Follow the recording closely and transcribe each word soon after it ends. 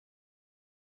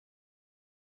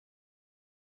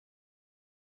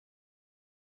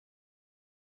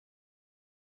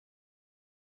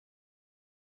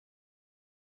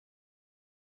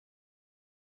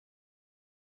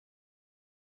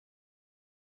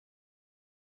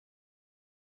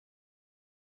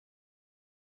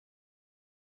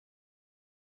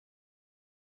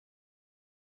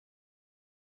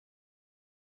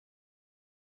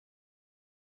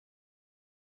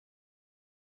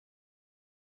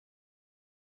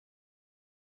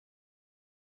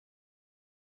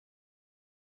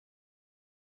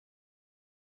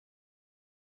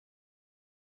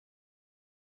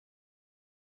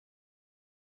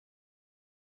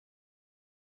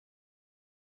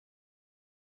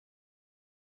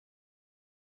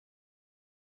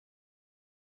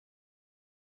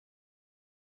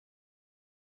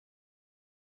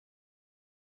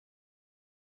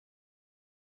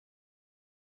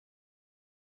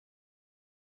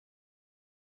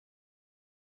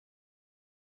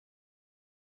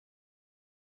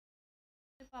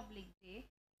Republic Day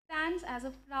stands as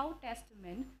a proud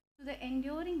testament to the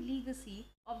enduring legacy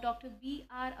of Dr.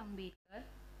 B.R. Ambedkar,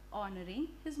 honoring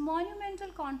his monumental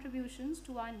contributions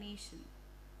to our nation.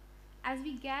 As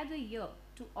we gather here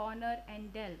to honor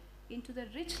and delve into the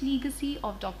rich legacy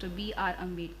of Dr. B.R.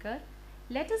 Ambedkar,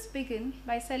 let us begin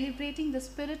by celebrating the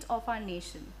spirit of our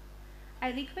nation.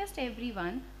 I request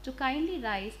everyone to kindly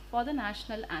rise for the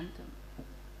national anthem.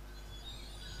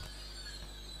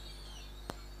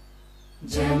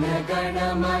 Jana Gana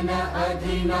मन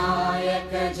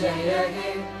अधिनायक जय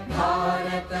हे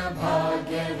भारत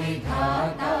भाग्य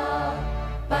विधाता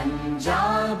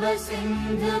पंजाब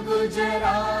सिंध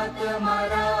गुजरात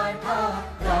मराठा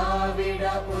द्राविड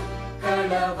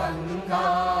उत्कल गंगा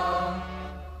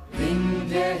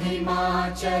विंध्य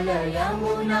हिमाचल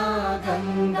यमुना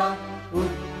गंगा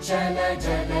उच्चल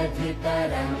जलधि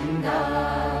तरंगा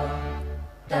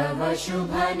तव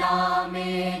शुभ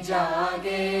नामे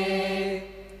जागे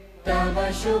तव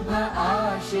शुभ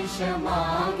आशीष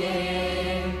मांगे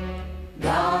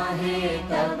गाहे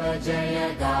तव जय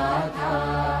गाथा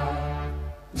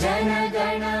जन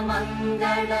गण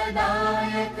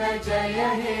मंगलदायक जय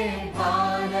हे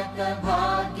भारत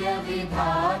भाग्य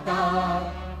विधाता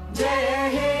जय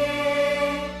हे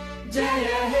जय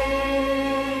हे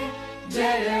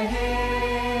जय हे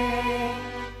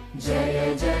जय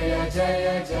जय जय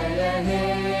जय हे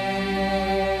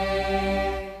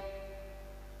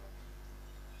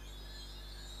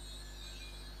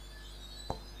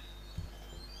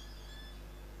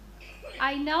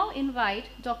I now invite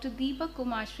Dr. Dipak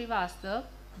Srivastava,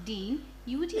 Dean,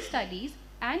 UG Studies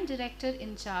and Director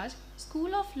in Charge,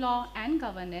 School of Law and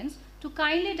Governance, to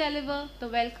kindly deliver the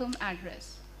welcome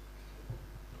address.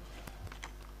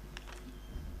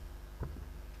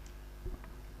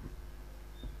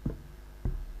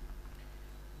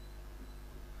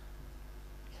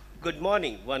 Good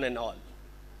morning, one and all.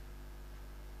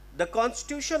 The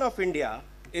Constitution of India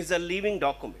is a living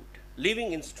document,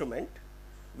 living instrument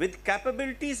with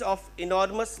capabilities of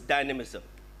enormous dynamism.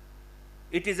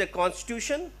 It is a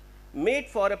constitution made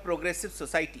for a progressive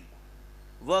society.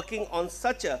 Working on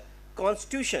such a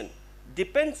constitution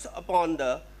depends upon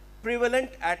the prevalent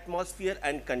atmosphere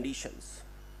and conditions.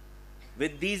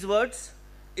 With these words,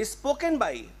 spoken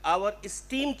by our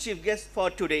esteemed chief guest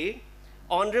for today,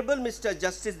 Honorable Mr.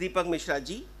 Justice Dipak Mishra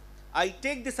ji, I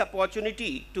take this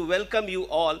opportunity to welcome you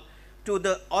all to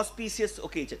the auspicious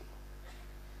occasion.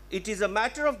 It is a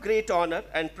matter of great honor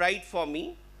and pride for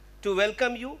me to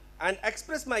welcome you and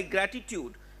express my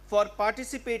gratitude for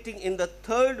participating in the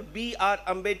 3rd B.R.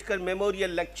 Ambedkar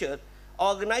Memorial Lecture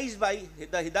organized by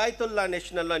the Hidayatullah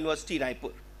National University,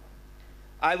 Raipur.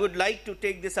 I would like to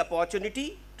take this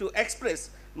opportunity to express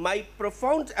my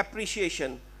profound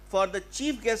appreciation for the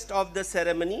chief guest of the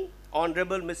ceremony,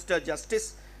 Honorable Mr.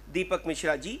 Justice Dipak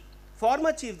Mishra ji,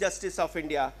 former Chief Justice of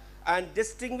India and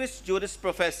distinguished Juris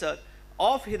Professor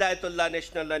of Hidayatullah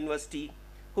National University,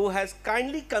 who has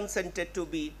kindly consented to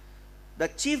be the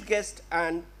chief guest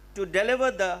and to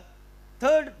deliver the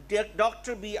 3rd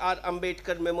Dr. B.R.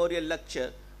 Ambedkar Memorial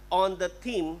Lecture on the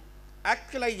theme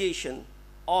Actualisation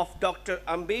of Dr.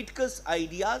 Ambedkar's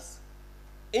Ideas,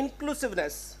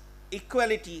 Inclusiveness,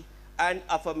 Equality and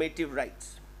Affirmative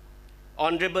Rights.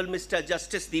 Honorable Mr.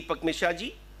 Justice Dipak Mishra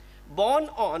ji, born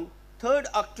on 3rd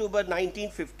October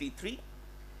 1953,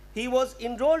 he was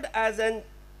enrolled as an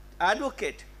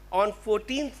advocate on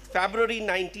 14th February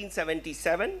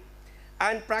 1977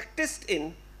 and practiced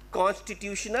in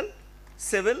constitutional,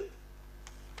 civil,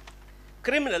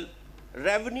 criminal,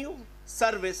 revenue,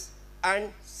 service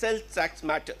and sales tax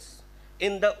matters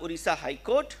in the Orissa High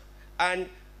Court and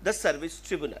the Service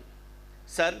Tribunal.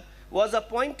 Sir was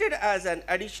appointed as an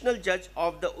additional judge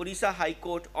of the Orissa High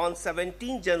Court on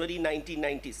 17 January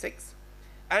 1996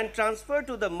 and transferred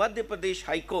to the Madhya Pradesh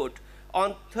High Court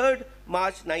on 3rd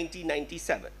March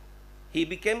 1997. He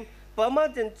became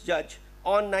permanent judge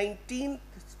on 19th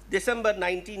December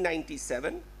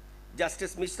 1997.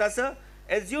 Justice Mishra sir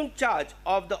assumed charge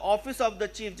of the office of the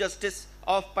Chief Justice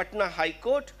of Patna High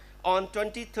Court on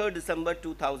 23rd December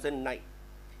 2009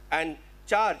 and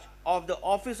charge of the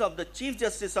office of the Chief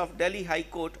Justice of Delhi High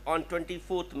Court on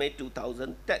 24th May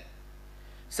 2010.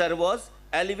 Sir was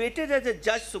elevated as a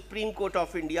Judge Supreme Court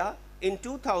of India in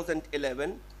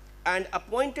 2011 and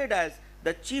appointed as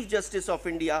the Chief Justice of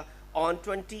India on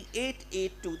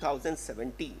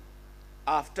 28/8/2017.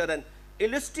 After an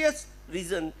illustrious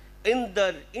reign in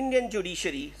the Indian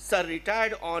judiciary, Sir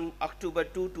retired on October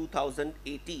 2,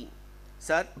 2018.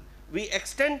 Sir, we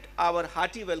extend our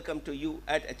hearty welcome to you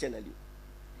at HNLU.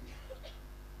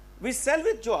 We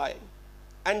celebrate joy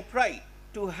and pride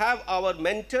to have our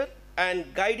mentor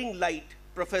and guiding light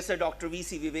Professor Dr.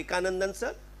 V.C. Vivekanandan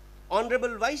sir,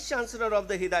 Honorable Vice Chancellor of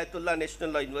the Hidayatullah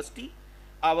National Law University,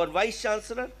 our Vice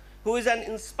Chancellor, who is an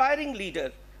inspiring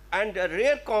leader and a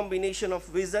rare combination of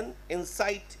vision,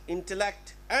 insight,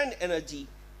 intellect, and energy.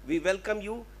 We welcome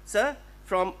you, sir,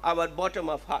 from our bottom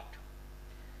of heart.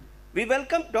 We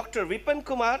welcome Dr. Vipan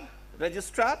Kumar,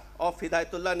 Registrar of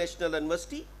Hidayatullah National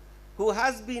University, who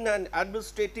has been an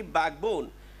administrative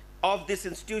backbone of this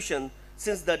institution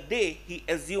since the day he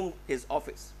assumed his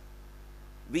office.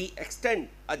 We extend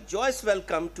a joyous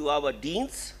welcome to our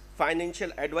deans,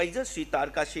 financial advisor Sri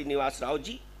Tarka Srinivas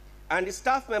Raoji, and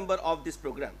staff member of this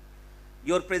program.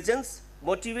 Your presence,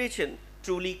 motivation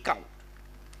truly count.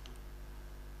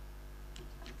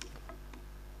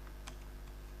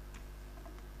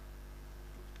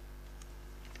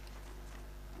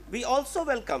 We also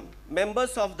welcome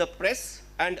members of the press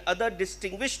and other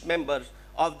distinguished members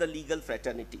of the legal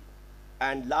fraternity.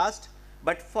 And last,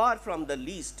 but far from the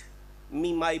least,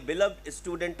 my beloved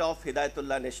student of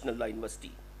Hidayatullah National Law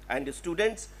University and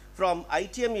students from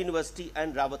ITM University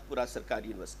and Rawatpura Sarkari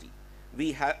University.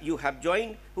 Who have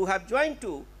joined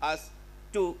us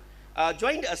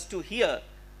to hear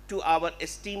to our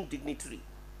esteemed dignitary.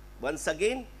 Once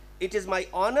again, it is my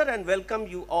honor and welcome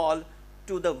you all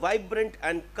to the vibrant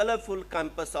and colorful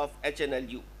campus of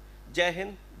HNLU. Jai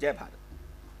Hind, Jai Bharat.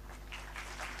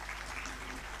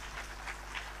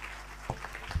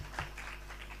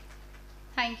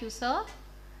 Thank you, sir.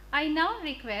 I now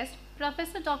request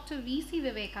Professor Dr. V.C.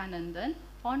 Vivekanandan,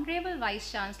 Honorable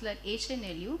Vice Chancellor at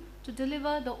HNLU, to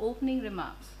deliver the opening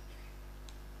remarks.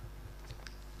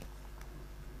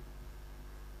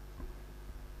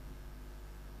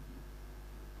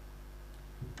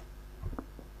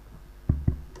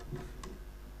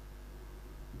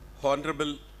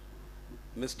 Honorable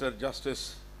Mr.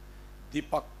 Justice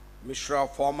Dipak Mishra,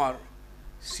 former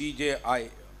CJI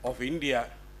of India,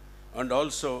 and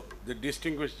also the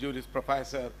Distinguished Juris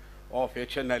Professor of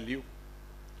HNLU,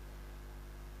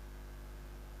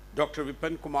 Dr.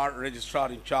 Vipan Kumar,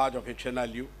 Registrar in charge of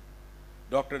HNLU,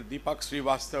 Dr. Deepak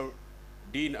Srivastav,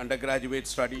 Dean Undergraduate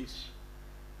Studies,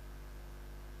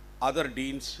 other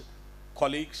deans,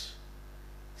 colleagues,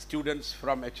 students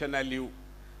from HNLU,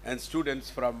 and students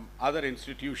from other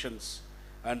institutions,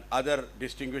 and other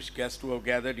distinguished guests who have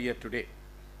gathered here today.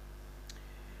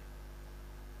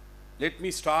 Let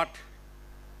me start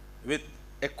with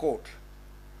a quote.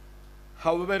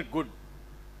 However good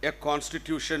a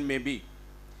constitution may be,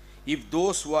 if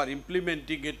those who are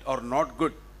implementing it are not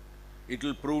good, it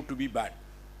will prove to be bad.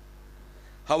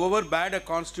 However bad a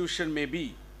constitution may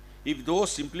be, if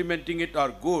those implementing it are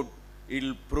good, it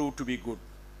will prove to be good.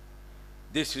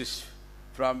 This is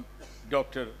from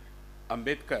Dr.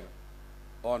 Ambedkar,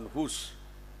 on whose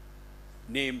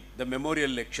name the memorial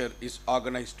lecture is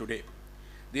organized today.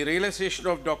 The realization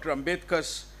of Dr.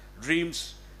 Ambedkar's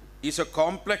dreams is a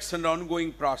complex and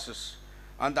ongoing process,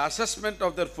 and the assessment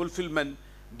of their fulfillment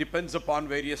depends upon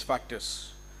various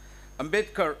factors.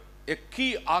 Ambedkar, a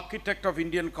key architect of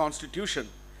Indian Constitution,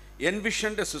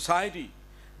 envisioned a society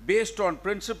based on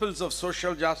principles of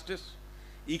social justice,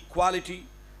 equality,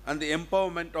 and the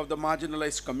empowerment of the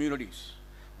marginalized communities.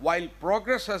 While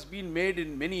progress has been made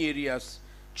in many areas,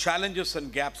 challenges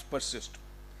and gaps persist.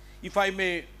 If I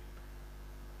may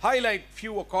highlight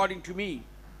few according to me,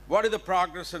 what is the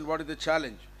progress and what is the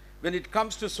challenge? When it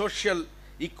comes to social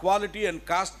equality and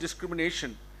caste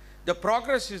discrimination, the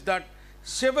progress is that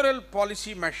several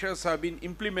policy measures have been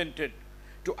implemented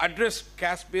to address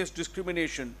caste-based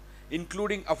discrimination,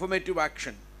 including affirmative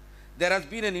action. There has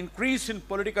been an increase in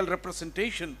political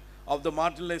representation of the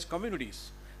marginalized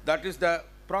communities. That is the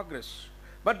progress.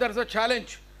 But there is a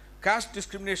challenge. Caste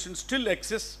discrimination still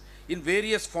exists in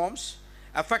various forms,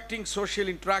 affecting social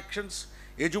interactions,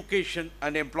 education,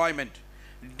 and employment.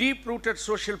 Deep-rooted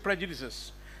social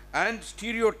prejudices and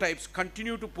stereotypes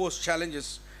continue to pose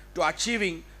challenges to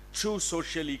achieving true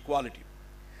social equality.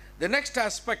 The next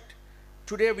aspect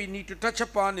today we need to touch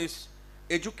upon is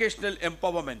educational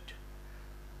empowerment.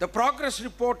 The progress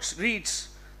report reads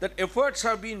that efforts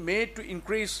have been made to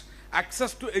increase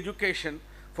access to education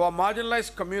for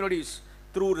marginalized communities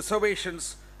through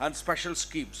reservations and special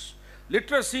schemes.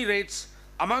 Literacy rates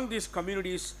among these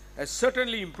communities has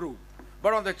certainly improved,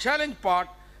 but on the challenge part,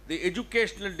 the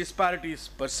educational disparities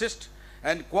persist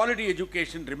and quality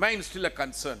education remains still a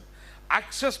concern.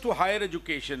 Access to higher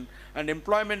education and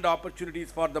employment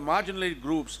opportunities for the marginalized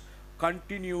groups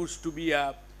continues to be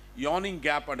a yawning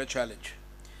gap and a challenge.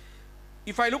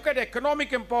 If I look at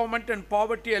economic empowerment and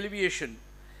poverty alleviation,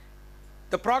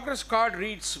 the progress card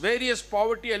reads various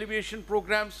poverty alleviation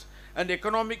programs and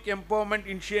economic empowerment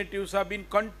initiatives have been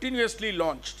continuously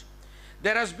launched.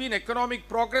 There has been economic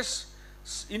progress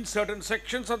in certain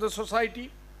sections of the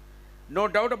society, no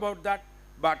doubt about that,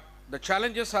 but the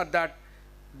challenges are that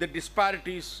the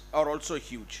disparities are also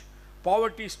huge.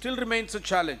 Poverty still remains a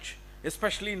challenge,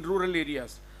 especially in rural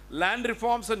areas. Land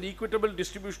reforms and equitable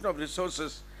distribution of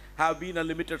resources have been a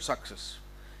limited success.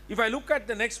 If I look at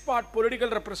the next part, political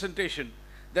representation,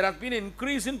 there has been an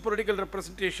increase in political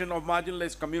representation of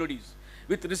marginalized communities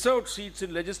with reserved seats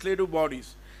in legislative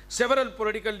bodies. Several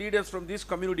political leaders from these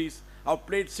communities have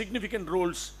played significant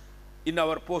roles in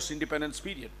our post-independence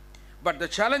period. But the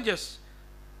challenges,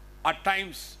 at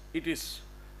times it is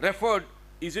referred,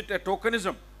 is it a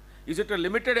tokenism? Is it a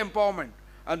limited empowerment?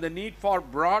 And the need for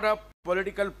broader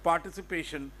political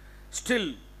participation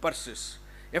still persists.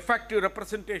 Effective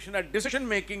representation at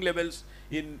decision-making levels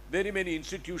in very many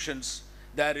institutions,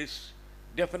 there is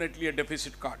definitely a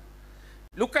deficit card.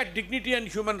 Look at dignity and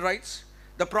human rights.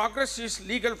 The progress is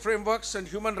legal frameworks and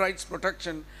human rights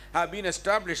protection have been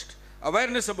established.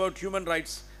 Awareness about human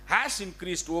rights has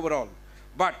increased overall.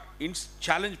 But in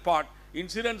challenge part,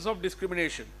 incidents of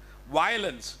discrimination,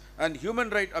 violence, and human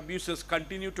rights abuses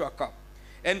continue to occur.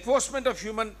 Enforcement of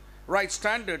human rights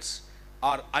standards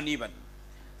are uneven.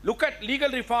 Look at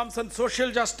legal reforms and social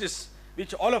justice,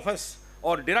 which all of us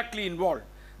are directly involved.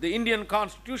 The Indian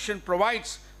Constitution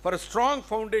provides for a strong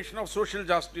foundation of social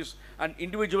justice and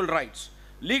individual rights.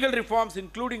 Legal reforms,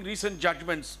 including recent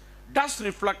judgments, does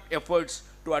reflect efforts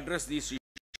to address these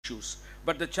issues.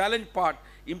 But the challenge part,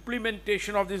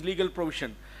 implementation of this legal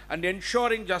provision and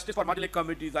ensuring justice for marginalized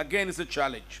communities, again is a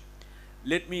challenge.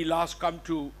 Let me last come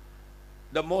to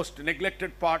the most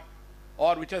neglected part,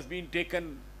 or which has been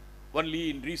taken only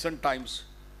in recent times,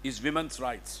 is women's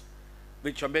rights,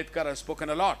 which Ambedkar has spoken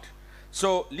a lot.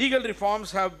 So legal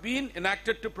reforms have been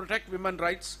enacted to protect women's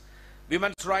rights,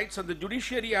 and the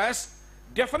judiciary has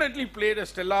definitely played a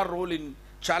stellar role in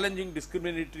challenging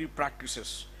discriminatory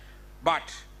practices.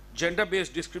 But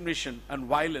gender-based discrimination and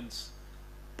violence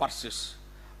persists.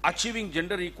 Achieving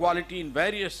gender equality in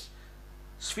various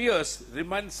spheres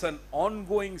remains an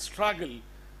ongoing struggle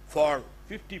for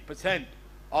 50%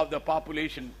 of the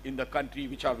population in the country,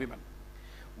 which are women.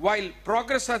 While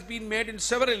progress has been made in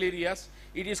several areas,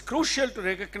 it is crucial to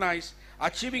recognize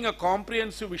achieving a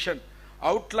comprehensive vision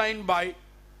outlined by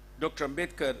Dr.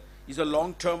 Ambedkar is a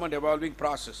long-term and evolving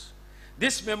process.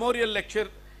 This memorial lecture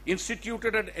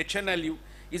instituted at HNLU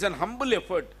is an humble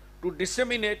effort to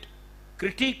disseminate,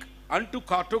 critique, and to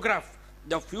cartograph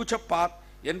the future path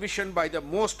envisioned by the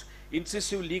most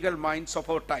incisive legal minds of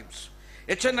our times.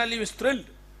 HNLU is thrilled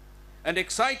and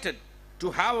excited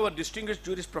to have our distinguished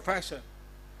jurist professor,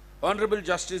 Honorable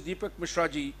Justice Dipak Mishra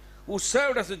ji, who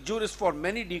served as a jurist for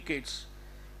many decades,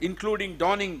 including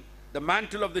donning the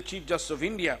mantle of the Chief Justice of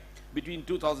India between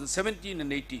 2017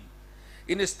 and 18.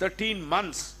 In his 13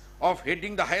 months of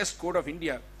heading the highest court of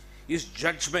India, his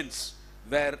judgments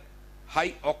were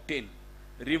high octane,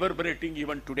 reverberating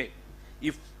even today.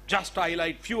 If just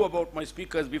highlight few about my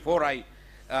speakers before I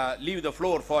leave the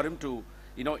floor for him to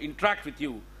interact with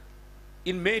you.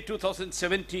 In May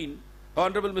 2017,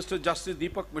 Honorable Mr. Justice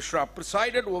Dipak Mishra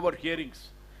presided over hearings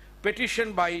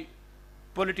petitioned by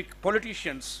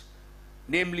politicians,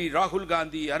 namely Rahul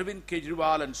Gandhi, Arvind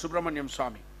Kejriwal, and Subramaniam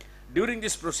Swamy. During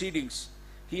these proceedings,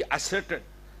 he asserted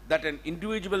that an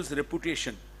individual's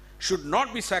reputation should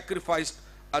not be sacrificed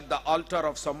at the altar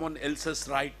of someone else's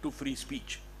right to free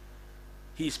speech.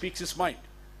 He speaks his mind,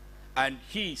 and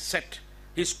he set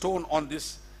his tone on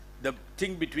this, the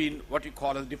thing between what you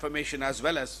call as defamation as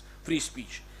well as free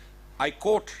speech. I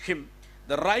quote him,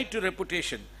 "The right to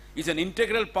reputation is an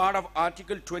integral part of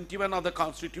Article 21 of the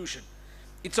Constitution.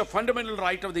 It's a fundamental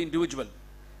right of the individual."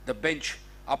 The bench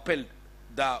upheld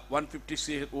the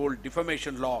 150-year-old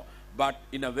defamation law, but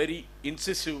in a very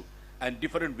incisive and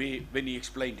different way when he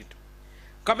explained it.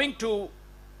 Coming to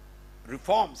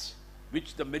reforms,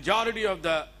 which the majority of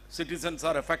the citizens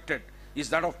are affected, is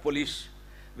that of police,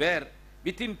 where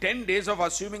within 10 days of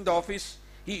assuming the office,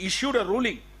 he issued a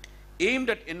ruling aimed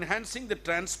at enhancing the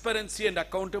transparency and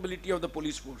accountability of the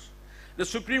police force. The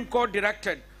Supreme Court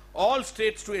directed all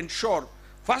states to ensure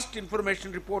first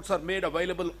information reports are made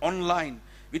available online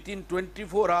within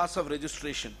 24 hours of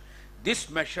registration. This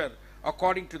measure,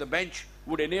 according to the bench,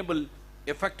 would enable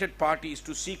affected parties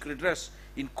to seek redress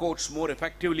in courts more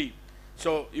effectively.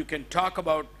 So you can talk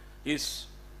about his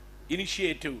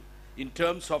initiative in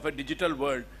terms of a digital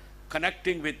world,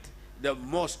 connecting with the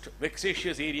most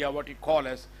vexatious area, what you call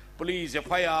as police,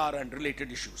 FIR, and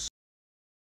related issues.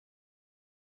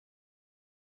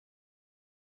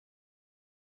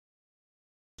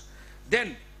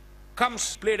 Then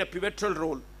played a pivotal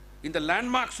role in the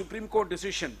landmark Supreme Court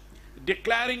decision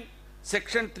declaring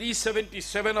Section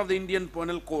 377 of the Indian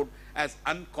Penal Code as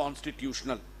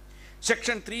unconstitutional.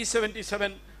 Section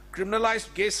 377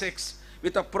 criminalized gay sex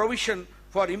with a provision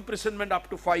for imprisonment up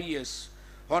to 5 years.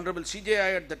 Honorable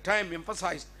CJI at the time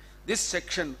emphasized this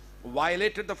section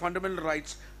violated the fundamental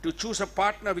rights to choose a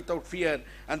partner without fear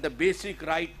and the basic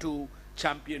right to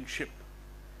championship.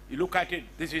 You look at it,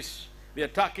 we are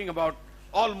talking about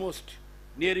almost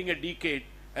nearing a decade,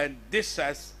 and this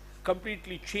has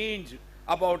completely changed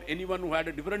about anyone who had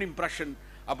a different impression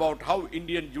about how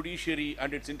Indian judiciary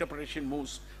and its interpretation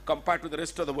moves compared to the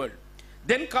rest of the world.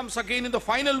 Then comes again in the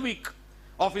final week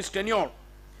of his tenure,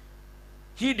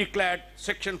 he declared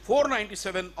section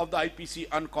 497 of the IPC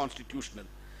unconstitutional.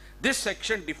 This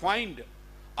section defined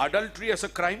adultery as a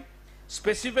crime,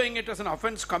 specifying it as an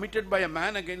offense committed by a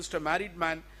man against a married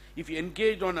man if he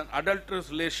engaged on an adulterous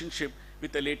relationship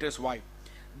with the latest wife.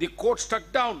 The court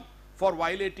struck down for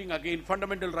violating again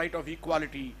fundamental right of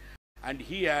equality, and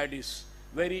he had his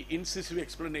very incisive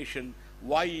explanation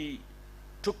why he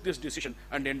took this decision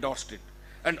and endorsed it.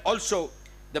 And also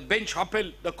the bench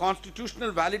upheld the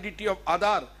constitutional validity of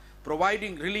Aadhaar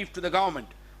providing relief to the government.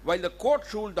 While the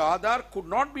court ruled the Aadhaar could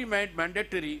not be made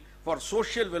mandatory for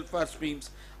social welfare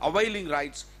schemes availing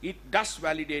rights, it does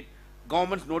validate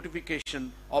government's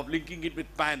notification of linking it with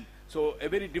PAN. So a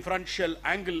very differential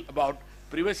angle about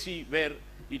privacy, where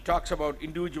he talks about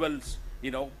individuals,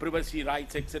 privacy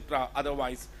rights, etc.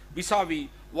 Otherwise, vis-a-vis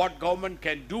what government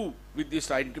can do with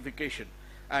this identification.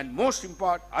 And most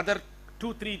important, other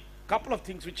couple of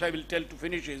things which I will tell to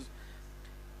finish is,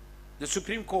 the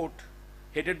Supreme Court,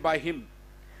 headed by him,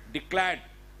 declared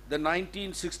the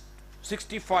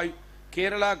 1965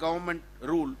 Kerala government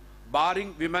rule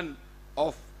barring women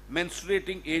of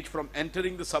menstruating age from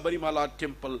entering the Sabarimala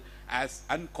temple as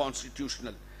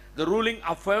unconstitutional. The ruling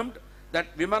affirmed that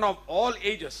women of all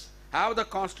ages have the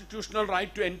constitutional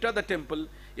right to enter the temple,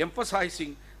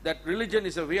 emphasizing that religion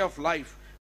is a way of life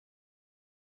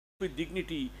with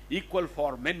dignity equal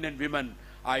for men and women.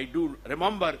 I do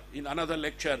remember in another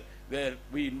lecture where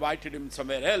we invited him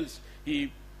somewhere else,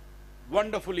 he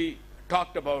wonderfully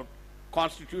talked about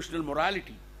constitutional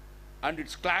morality and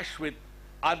its clash with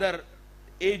other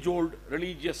age-old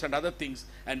religious and other things,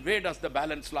 and where does the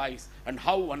balance lies and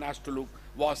how one has to look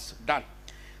was done.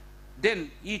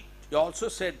 Then he also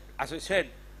said, as I said,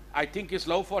 I think his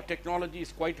love for technology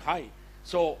is quite high.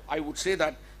 So I would say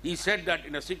that he said that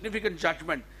in a significant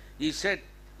judgment, he said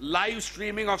live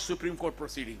streaming of Supreme Court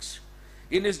proceedings.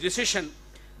 In his decision,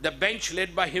 the bench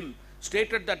led by him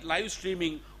stated that live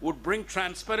streaming would bring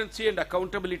transparency and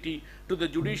accountability to the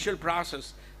judicial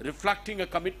process, reflecting a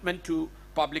commitment to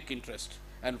public interest.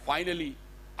 And finally,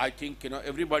 I think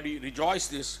everybody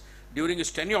rejoiced this. During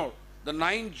his tenure, the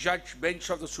 9-judge bench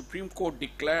of the Supreme Court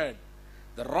declared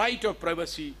the right of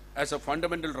privacy as a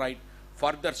fundamental right,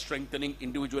 further strengthening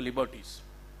individual liberties.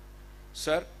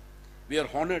 Sir, we are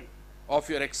honored of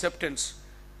your acceptance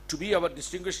to be our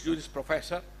distinguished Juris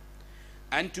Professor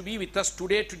and to be with us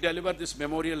today to deliver this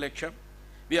memorial lecture.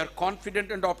 We are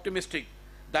confident and optimistic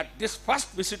that this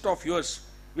first visit of yours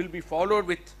will be followed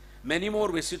with many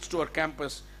more visits to our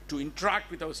campus to interact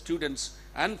with our students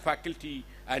and faculty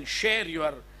and share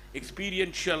your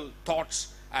experiential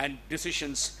thoughts and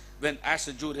decisions when as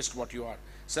a jurist what you are.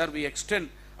 Sir, we extend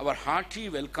our hearty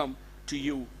welcome to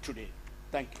you today.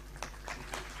 Thank you.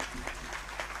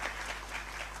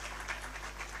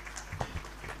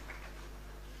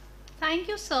 Thank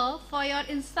you, sir, for your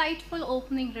insightful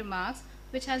opening remarks,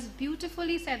 which has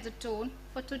beautifully set the tone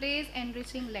for today's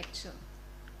enriching lecture.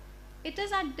 It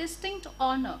is our distinct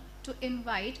honor to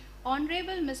invite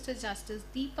Honorable Mr. Justice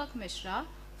Dipak Mishra,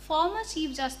 former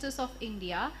Chief Justice of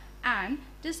India and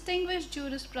Distinguished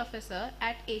Juris Professor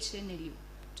at HNLU,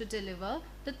 to deliver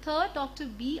the third Dr.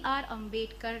 B.R.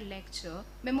 Ambedkar lecture,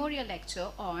 memorial lecture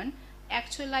on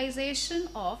Actualization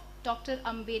of Dr.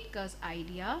 Ambedkar's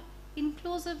idea,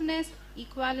 inclusiveness,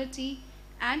 equality,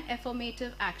 and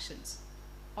affirmative actions.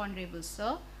 Honorable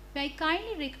Sir, may I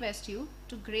kindly request you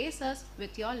to grace us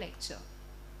with your lecture.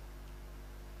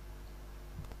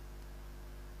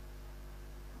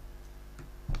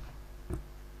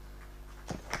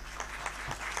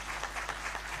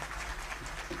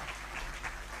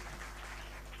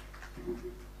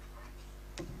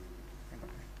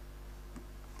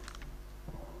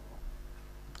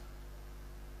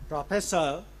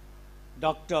 Professor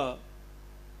Dr.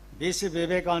 B.C.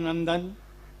 Vivekanandan,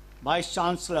 Vice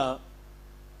Chancellor,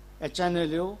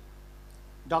 HNLU,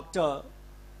 Dr.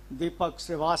 Dipak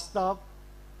Srivastav,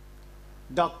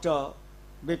 Dr.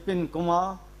 Bipin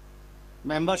Kumar,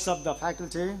 members of the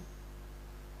faculty,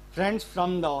 friends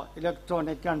from the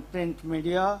electronic and print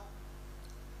media,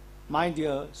 my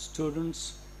dear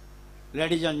students,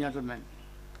 ladies and gentlemen,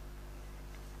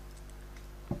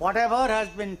 whatever has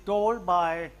been told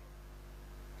by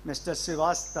Mr.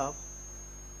 Srivastav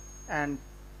and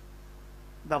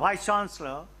the Vice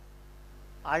Chancellor,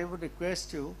 I would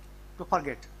request you to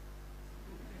forget.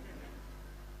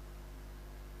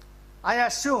 I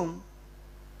assume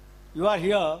you are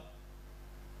here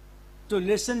to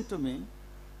listen to me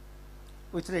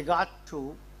with regard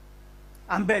to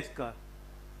Ambedkar,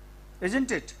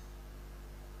 isn't it?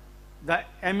 The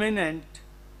eminent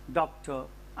Dr.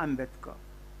 Ambedkar.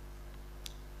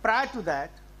 Prior to that,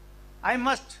 I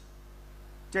must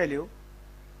tell you,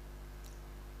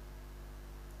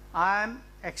 I am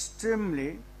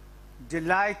extremely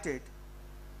delighted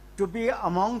to be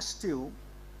amongst you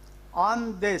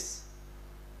on this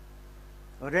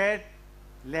Red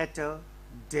Letter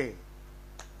Day,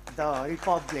 the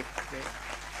Republic Day.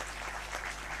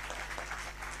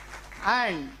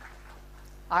 And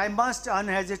I must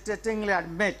unhesitatingly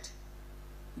admit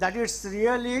that it's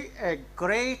really a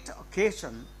great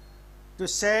occasion to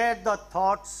share the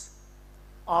thoughts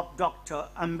of Dr.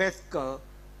 Ambedkar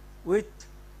with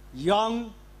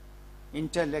young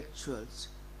intellectuals.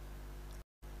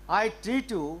 I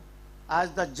treat you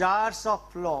as the jars of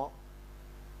law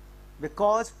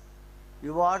because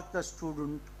you are the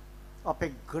student of a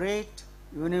great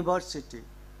university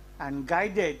and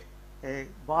guided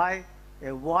by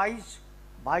a wise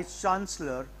Vice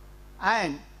Chancellor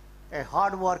and a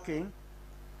hard-working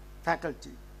faculty.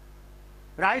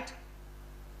 Right?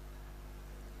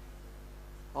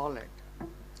 All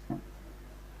right.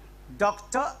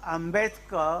 Dr.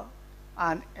 Ambedkar,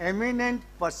 an eminent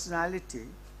personality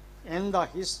in the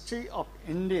history of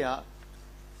India,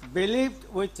 believed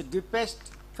with deepest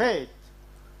faith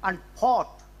and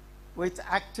fought with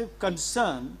active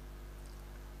concern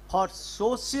for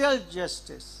social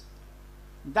justice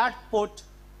that put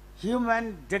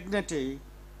human dignity,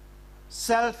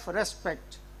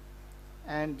 self-respect,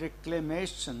 and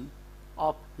reclamation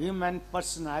of human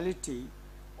personality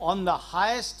on the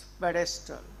highest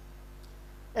pedestal.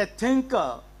 A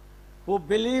thinker who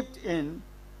believed in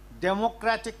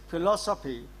democratic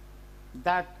philosophy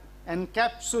that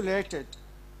encapsulated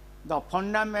the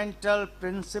fundamental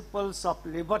principles of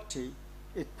liberty,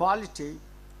 equality,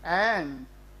 and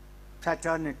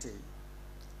fraternity.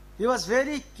 He was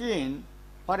very keen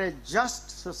for a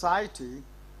just society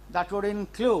that would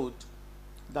include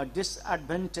the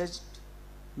disadvantaged,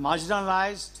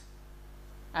 marginalized,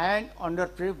 and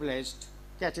underprivileged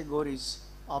categories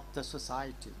of the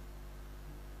society.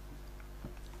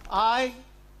 I,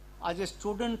 as a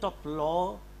student of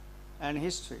law and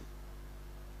history,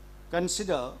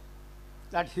 consider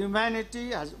that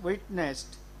humanity has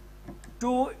witnessed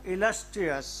two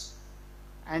illustrious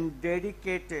and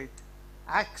dedicated,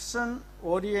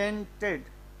 action-oriented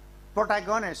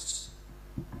protagonists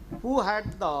who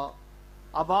had the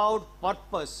avowed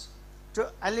purpose to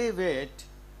alleviate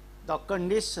the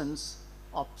conditions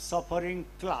of suffering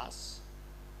class.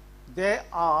 They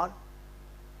are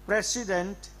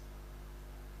President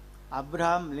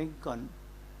Abraham Lincoln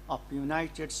of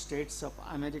United States of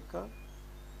America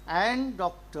and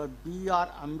Dr. B.R.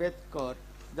 Ambedkar,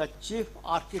 the chief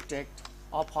architect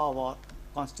of our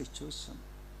Constitution.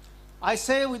 I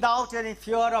say without any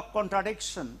fear of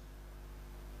contradiction,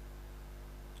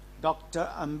 Dr.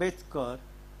 Ambedkar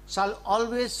shall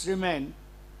always remain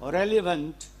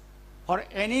relevant for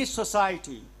any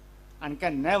society and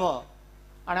can never,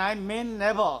 and I mean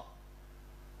never,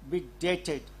 be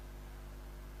dated.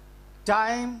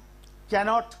 Time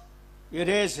cannot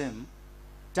erase him.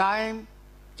 Time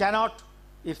cannot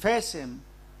efface him.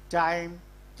 Time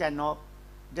cannot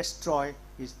destroy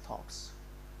his thoughts.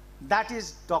 That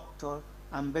is Dr.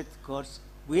 Ambedkar's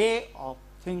way of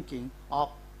thinking of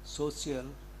social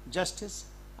justice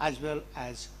as well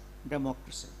as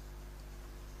democracy.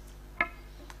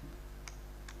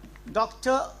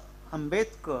 Dr.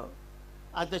 Ambedkar,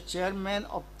 as the chairman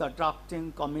of the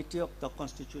drafting committee of the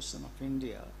Constitution of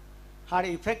India, had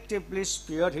effectively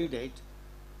spearheaded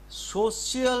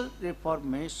social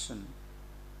reformation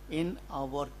in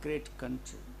our great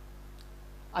country.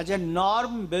 As a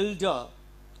norm builder,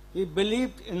 he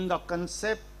believed in the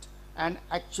concept and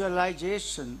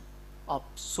actualization of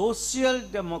social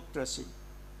democracy.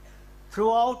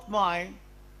 Throughout my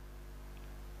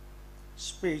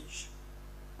speech,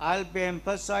 I'll be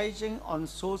emphasizing on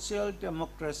social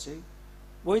democracy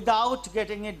without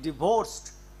getting it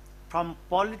divorced from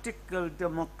political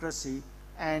democracy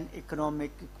and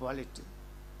economic equality.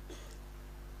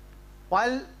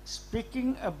 While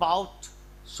speaking about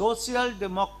social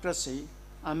democracy,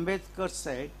 Ambedkar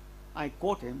said, I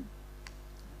quote him,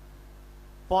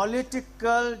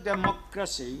 political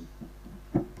democracy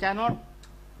cannot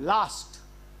last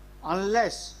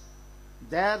unless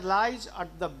there lies at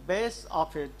the base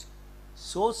of it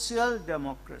social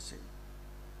democracy.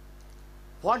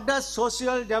 What does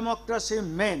social democracy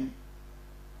mean?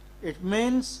 It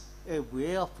means a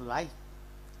way of life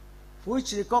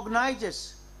which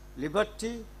recognizes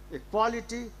liberty,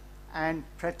 equality, and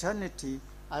fraternity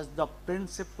as the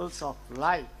principles of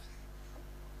life.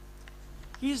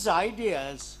 His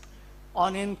ideas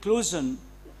on inclusion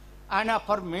and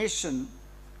affirmation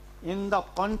in the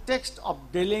context of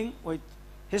dealing with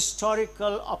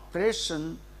historical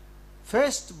oppression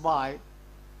faced by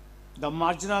the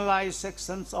marginalized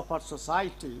sections of our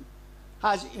society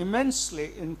has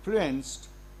immensely influenced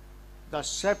the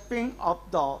shaping of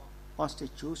the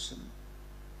Constitution.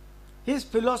 His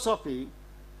philosophy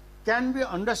can be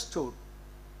understood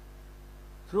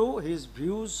through his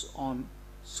views on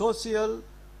social,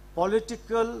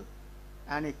 political,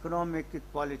 and economic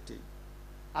equality,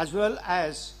 as well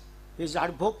as his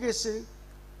advocacy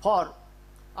for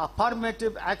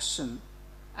affirmative action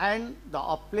and the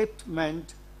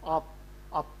upliftment of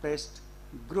oppressed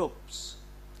groups.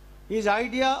 His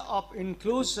idea of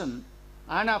inclusion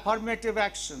and affirmative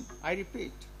action, I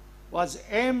repeat, was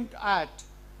aimed at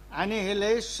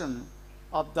annihilation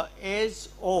of the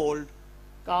age-old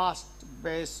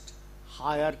caste-based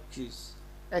hierarchies,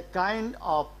 a kind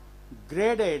of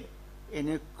graded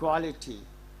inequality,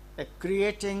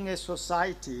 creating a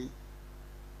society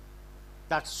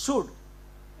that should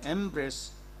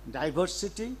embrace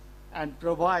diversity and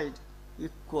provide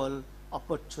equal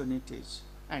opportunities.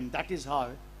 And that is how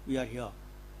we are here.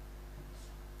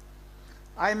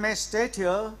 I may state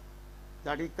here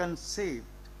that he conceived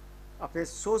of a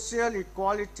social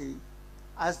equality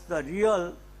as the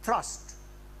real thrust,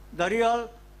 the real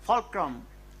fulcrum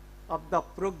of the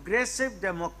progressive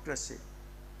democracy.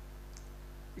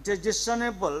 It is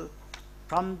discernible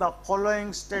from the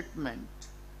following statement.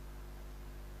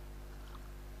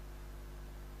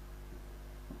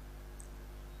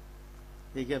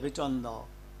 He gave it on the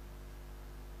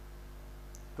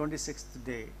 26th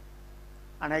day,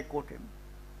 and I quote him.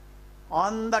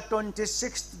 On the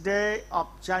 26th day of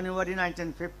January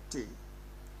 1950,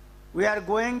 we are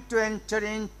going to enter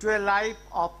into a life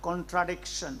of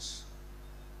contradictions.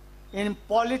 In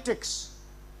politics,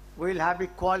 we will have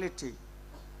equality,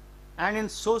 and in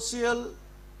social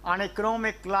and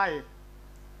economic life,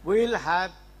 we will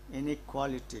have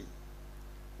inequality.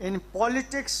 In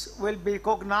politics, we will be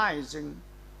recognizing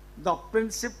the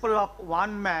principle of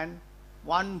one man,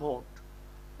 one vote,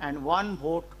 and one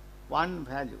vote, one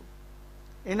value.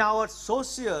 In our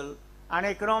social and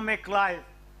economic life,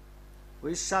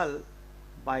 we shall,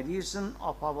 by reason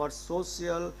of our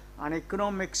social and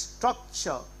economic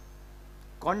structure,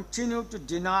 continue to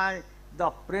deny the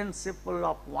principle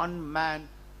of one man,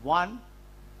 one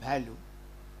value,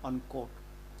 unquote.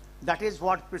 That is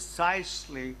what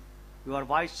precisely your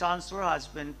Vice Chancellor has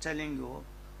been telling you,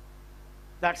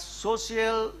 that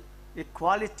social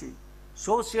equality,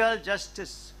 social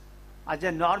justice as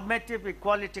a normative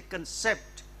equality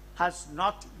concept has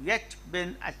not yet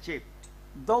been achieved,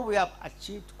 though we have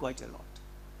achieved quite a lot.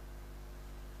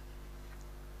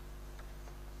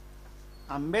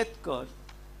 Ambedkar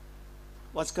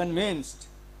was convinced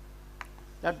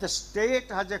that the state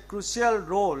has a crucial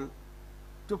role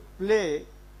to play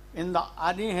in the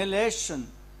annihilation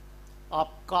of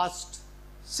caste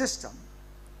system.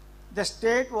 The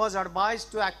state was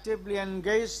advised to actively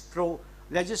engage through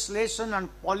legislation and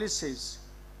policies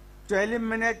to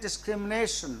eliminate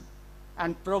discrimination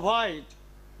and provide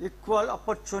equal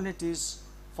opportunities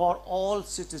for all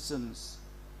citizens.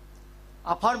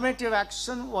 Affirmative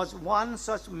action was one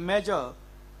such measure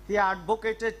he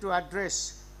advocated to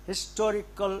address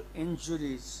historical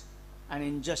injuries and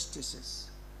injustices.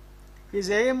 His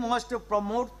aim was to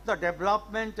promote the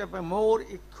development of a more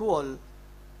equal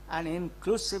and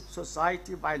inclusive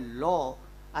society by law,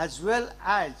 as well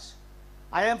as,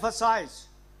 I emphasize,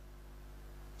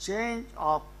 change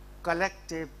of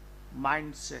collective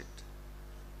mindset.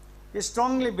 He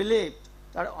strongly believed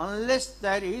that unless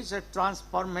there is a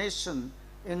transformation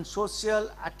in social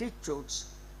attitudes,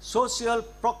 social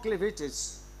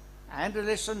proclivities, and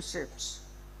relationships,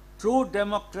 true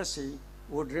democracy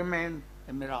would remain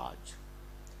a mirage.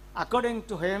 According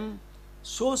to him,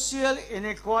 social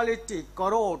inequality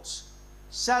corrodes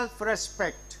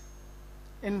self-respect,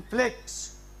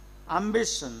 inflicts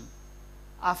ambition,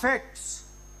 affects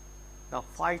the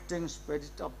fighting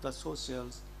spirit of the social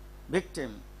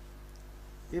victim.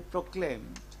 He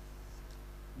proclaimed,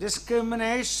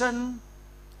 discrimination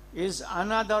is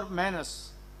another menace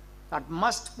that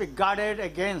must be guarded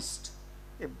against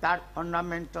if that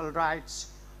fundamental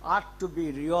rights are to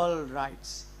be real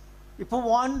rights. If you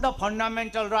want the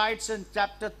fundamental rights in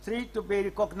chapter 3 to be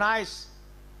recognized,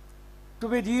 to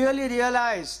be really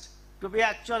realized, to be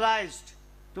actualized,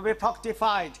 to be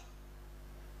fructified,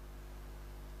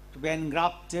 to be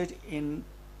engrafted in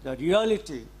the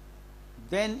reality,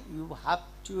 then you have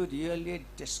to really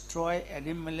destroy,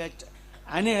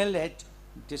 annihilate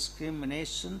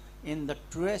discrimination in the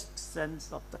truest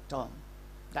sense of the term.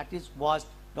 That is what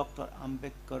Dr.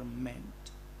 Ambedkar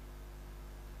meant.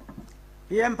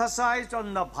 He emphasized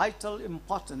on the vital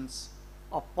importance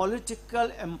of political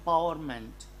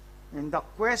empowerment in the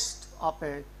quest of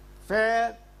a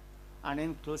fair and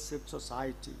inclusive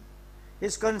society.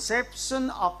 His conception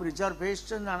of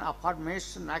reservation and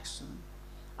affirmation action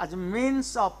as a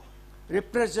means of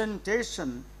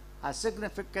representation has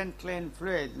significantly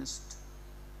influenced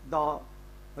the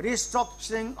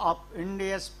restructuring of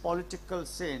India's political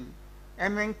scene,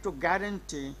 aiming to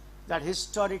guarantee that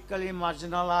historically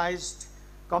marginalized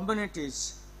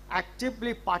communities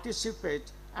actively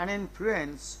participate and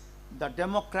influence the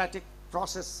democratic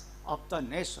process of the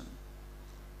nation.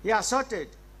 He asserted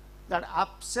that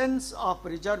absence of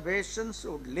reservations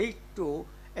would lead to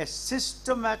a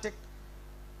systematic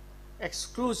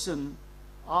exclusion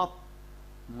of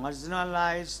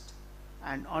marginalized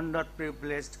and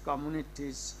underprivileged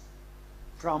communities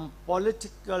from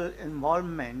political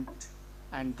involvement,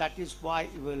 and that is why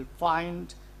you will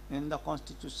find in the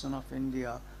Constitution of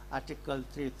India Article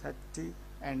 330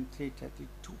 and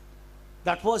 332.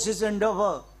 That was his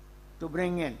endeavor to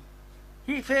bring in.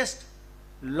 He faced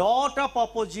lot of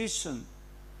opposition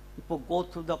if you go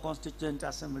through the Constituent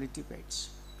Assembly debates,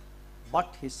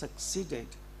 but he succeeded.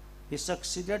 He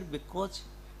succeeded because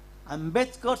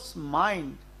Ambedkar's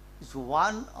mind is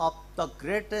one of the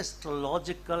greatest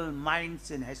logical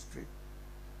minds in history.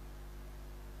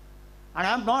 And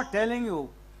I am not telling you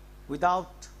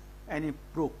without any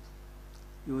proof.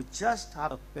 You just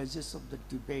have the pages of the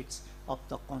debates of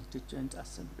the Constituent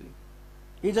Assembly.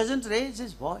 He doesn't raise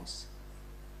his voice.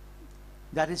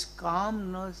 There is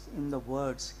calmness in the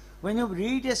words. When you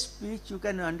read a speech, you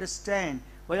can understand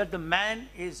whether the man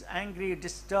is angry,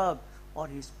 disturbed, or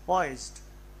he's poised.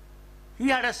 He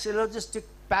had a syllogistic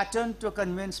pattern to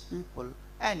convince people,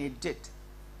 and he did.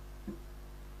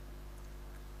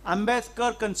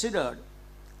 Ambedkar considered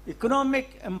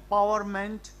economic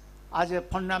empowerment as a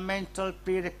fundamental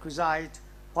prerequisite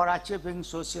for achieving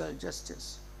social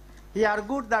justice. He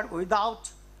argued that without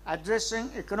addressing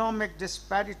economic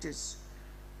disparities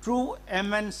through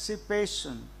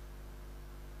emancipation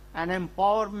and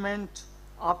empowerment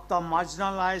of the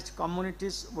marginalized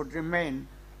communities would remain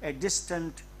a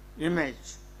distant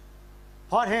image.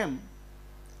 For him,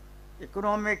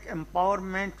 economic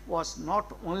empowerment was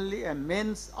not only a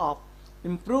means of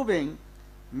improving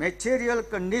material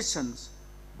conditions,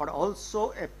 but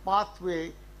also a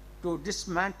pathway to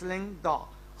dismantling the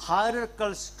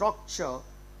hierarchical structure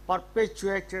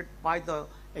perpetuated by the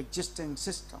existing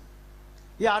system.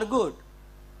 He argued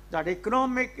that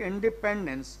economic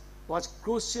independence was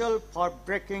crucial for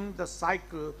breaking the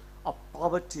cycle of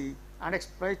poverty and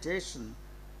exploitation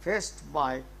faced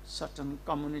by certain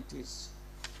communities.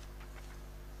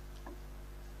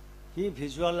 He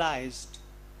visualized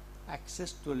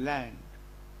access to land,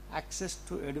 access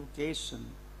to education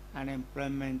and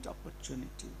employment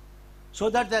opportunity, so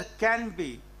that there can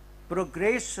be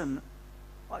progression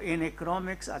in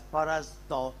economics as far as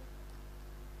the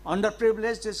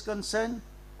underprivileged is concerned,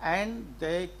 and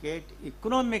they get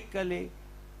economically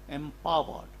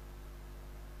empowered.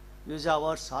 As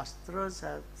our Shastras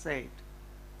have said,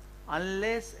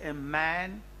 unless a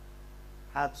man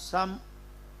has some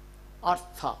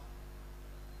artha,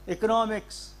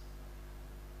 economics,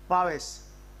 prowess,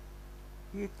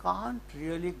 he can't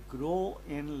really grow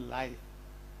in life.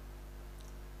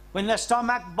 When the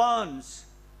stomach burns,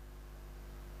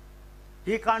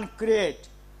 he can't create.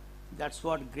 That's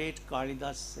what great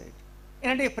Kalidas said.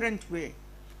 In a different way,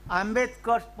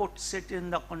 Ambedkar puts it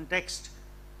in the context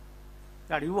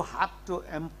that you have to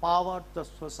empower the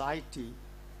society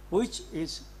which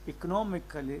is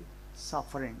economically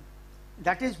suffering.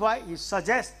 That is why he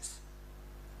suggests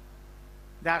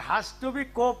there has to be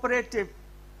cooperative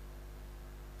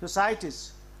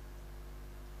societies,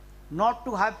 not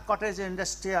to have cottage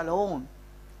industry alone,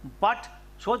 but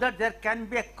so that there can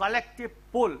be a collective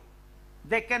pull.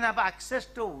 They can have access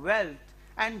to wealth,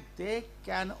 and they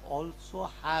can also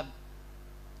have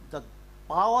the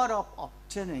power of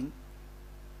obtaining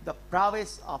the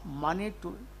prowess of money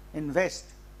to invest.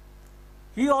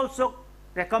 He also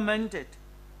recommended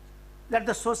that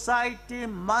the society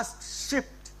must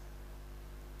shift,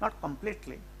 not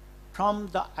completely, from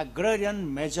the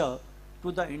agrarian measure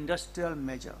to the industrial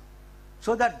measure,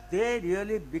 so that they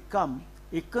really become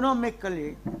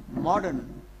economically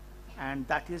modern, and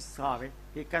that is how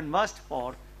he canvassed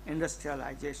for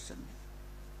industrialization.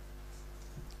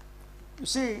 You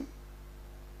see,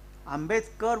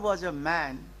 Ambedkar was a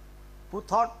man who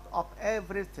thought of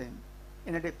everything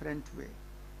in a different way.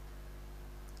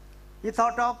 He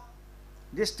thought of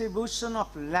distribution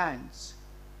of lands,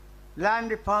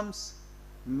 land reforms,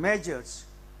 measures,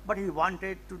 but he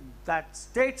wanted that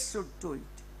states should do it.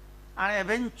 And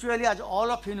eventually, as all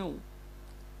of you know,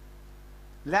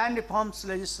 land reforms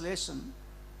legislation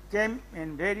came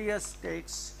in various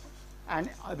states, and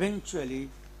eventually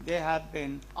they have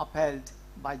been upheld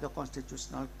by the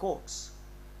constitutional courts.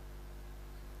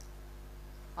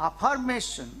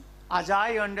 Affirmation, as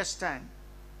I understand,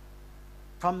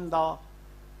 from the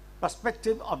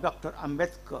perspective of Dr.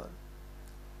 Ambedkar,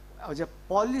 was a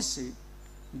policy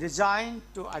designed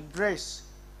to address,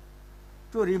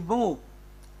 to remove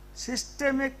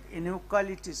systemic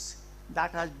inequalities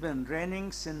that has been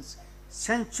reigning since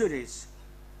centuries,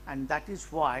 and that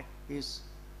is why he's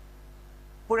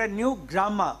put a new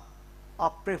grammar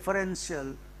of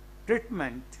preferential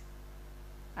treatment,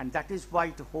 and that is why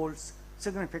it holds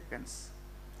significance.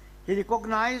 He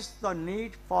recognized the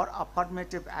need for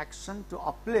affirmative action to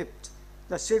uplift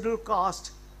the scheduled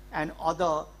caste and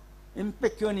other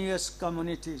impecunious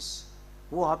communities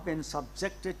who have been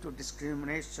subjected to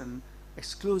discrimination,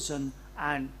 exclusion,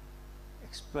 and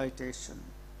exploitation.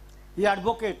 He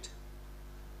advocated,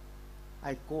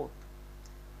 I quote,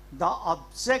 "The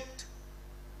object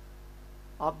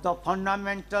of the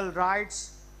fundamental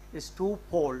rights is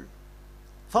twofold.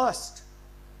 First,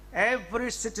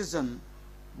 every citizen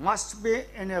must be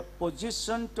in a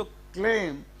position to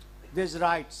claim these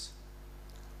rights.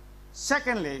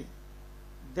 Secondly,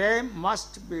 they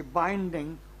must be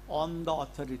binding on the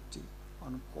authority,"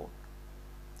 unquote.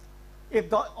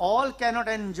 If all cannot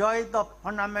enjoy the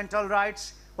fundamental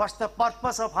rights, what's the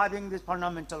purpose of having these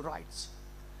fundamental rights?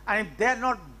 And if they're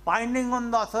not binding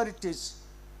on the authorities,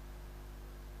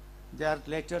 their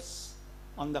letters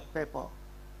on the paper,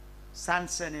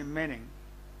 sans any meaning,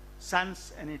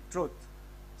 sans any truth,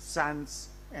 sans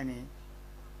any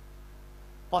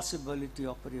possibility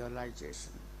of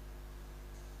realization.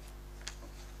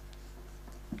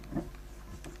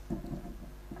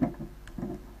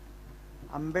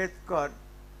 Ambedkar,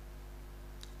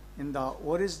 in the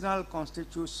original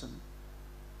constitution,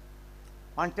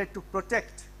 wanted to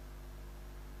protect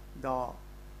the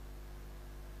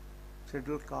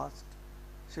scheduled caste,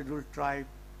 scheduled tribe,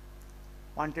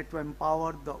 wanted to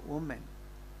empower the women.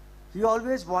 He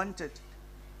always wanted,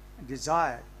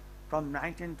 desired from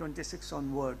 1926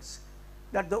 onwards,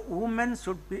 that the women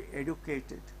should be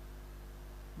educated,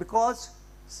 because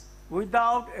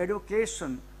without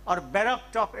education or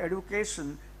bereft of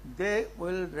education, they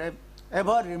will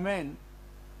ever remain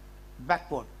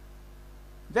backward.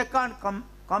 They can't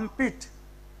compete.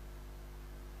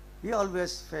 He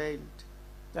always felt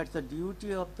that the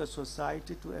duty of the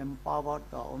society to empower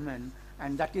the women,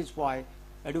 and that is why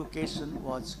education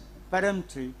was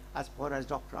peremptory as far as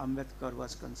Dr. Ambedkar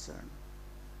was concerned.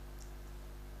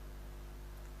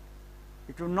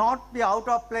 It would not be out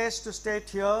of place to state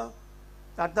here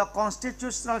that the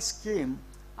constitutional scheme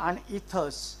and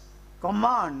ethos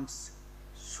commands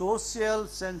social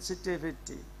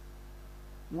sensitivity.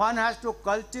 One has to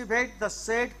cultivate the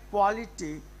said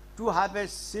quality to have a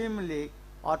seemly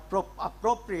or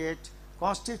appropriate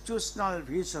constitutional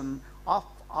vision of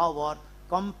our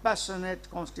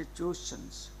compassionate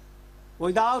constitutions.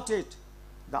 Without it,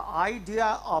 the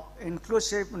idea of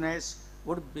inclusiveness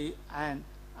would be an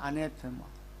anathema.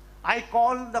 I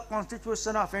call the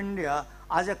Constitution of India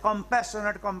as a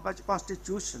compassionate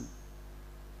constitution.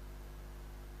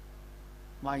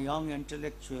 My young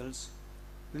intellectuals,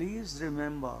 please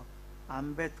remember,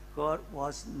 Ambedkar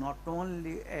was not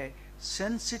only a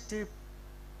sensitive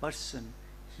person,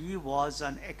 he was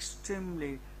an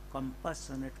extremely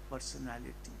compassionate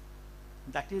personality.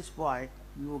 That is why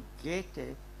you get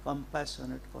a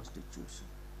compassionate constitution.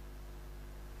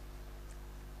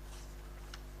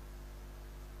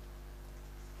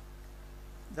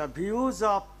 The views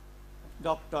of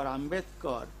Dr.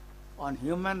 Ambedkar on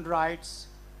human rights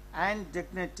and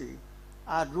dignity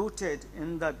are rooted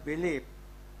in the belief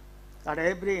that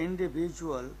every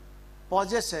individual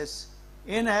possesses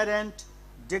inherent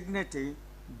dignity,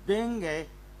 being a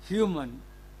human.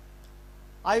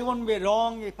 I won't be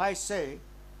wrong if I say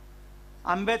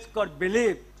Ambedkar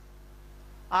believed,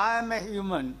 I am a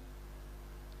human.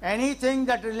 Anything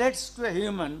that relates to a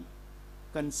human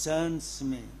concerns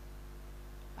me.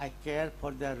 I care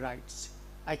for their rights.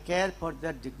 I care for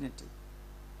their dignity.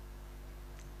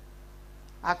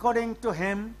 According to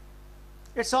him,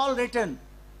 it's all written.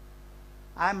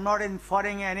 I am not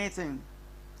inferring anything.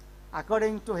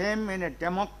 According to him, in a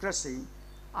democracy,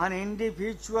 an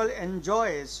individual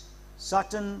enjoys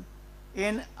certain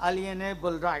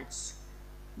inalienable rights.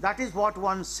 That is what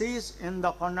one sees in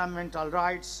the fundamental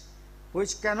rights,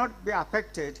 which cannot be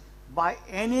affected by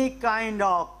any kind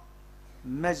of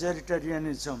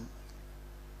majoritarianism.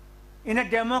 In a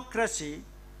democracy,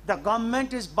 the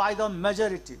government is by the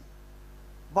majority,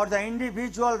 but the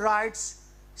individual rights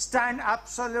stand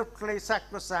absolutely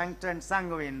sacrosanct and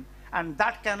sanguine, and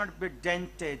that cannot be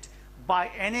dented by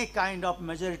any kind of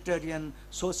majoritarian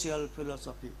social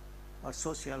philosophy or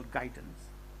social guidance.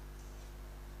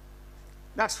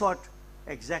 That's what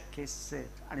exactly said,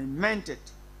 and he meant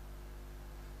it.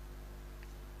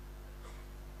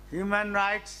 Human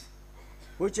rights,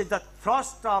 which is the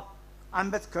thrust of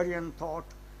Ambedkarian thought,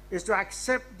 is to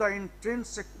accept the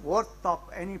intrinsic worth of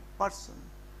any person.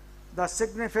 The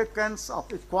significance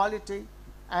of equality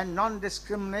and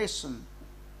non-discrimination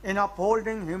in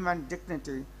upholding human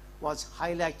dignity was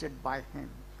highlighted by him,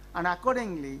 and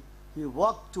accordingly he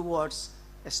worked towards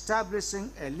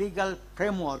establishing a legal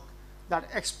framework that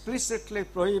explicitly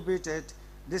prohibited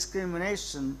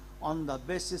discrimination on the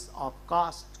basis of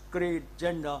caste, creed,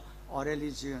 gender, or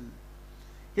religion.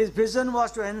 His vision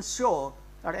was to ensure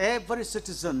that every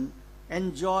citizen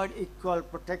enjoyed equal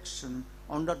protection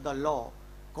under the law,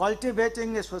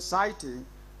 cultivating a society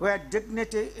where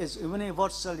dignity is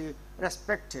universally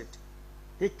respected.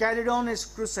 He carried on his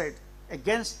crusade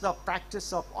against the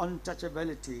practice of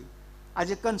untouchability, as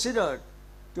he considered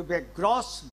to be a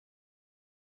gross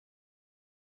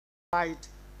right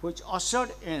which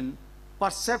ushered in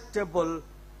perceptible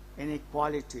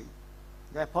inequality.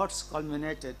 The efforts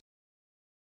culminated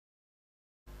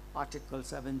in Article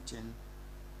 17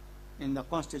 in the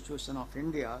Constitution of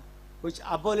India, which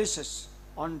abolishes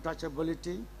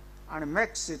untouchability and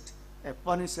makes it a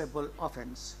punishable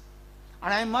offense.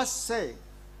 And I must say,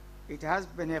 it has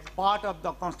been a part of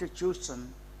the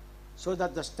Constitution so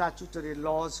that the statutory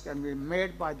laws can be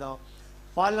made by the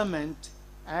Parliament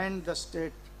and the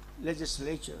state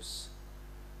legislatures.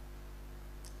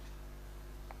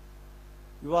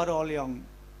 You are all young.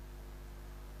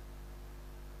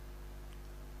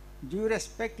 Do you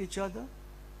respect each other?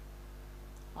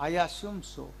 I assume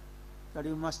so, that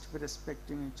you must be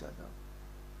respecting each other.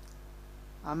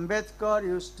 Ambedkar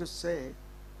used to say,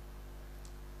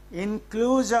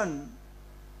 inclusion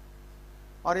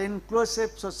or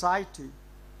inclusive society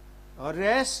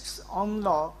rests on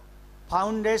the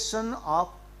foundation of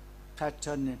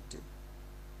fraternity.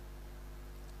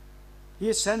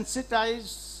 He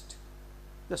sensitized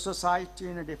the society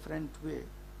in a different way.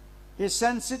 He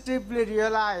sensitively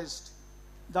realized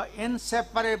the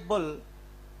inseparable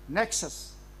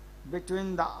nexus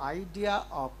between the idea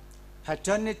of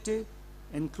fraternity,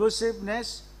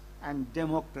 inclusiveness, and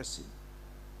democracy.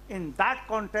 In that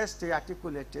context, he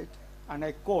articulated, and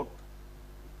I quote,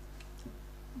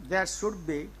 there should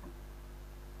be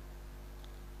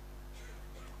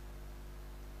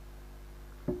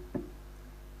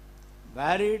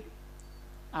varied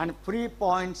and free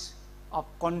points of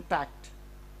contact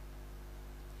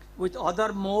with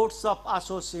other modes of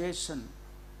association.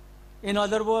 In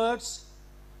other words,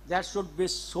 there should be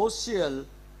social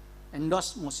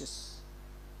endosmosis.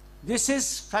 This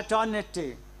is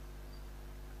fraternity,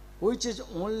 which is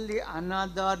only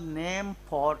another name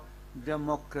for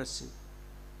democracy.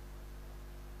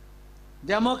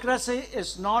 Democracy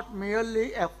is not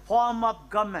merely a form of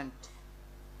government.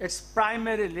 It's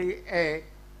primarily a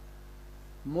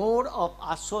mode of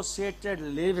associated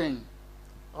living,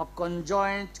 of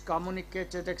conjoint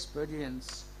communicated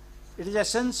experience. It is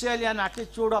essentially an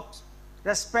attitude of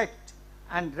respect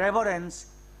and reverence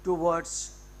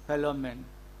towards fellow men,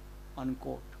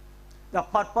 unquote. The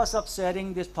purpose of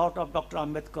sharing this thought of Dr.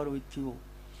 Ambedkar with you.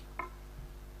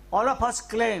 All of us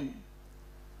claim,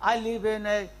 I live in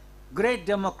a great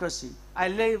democracy. I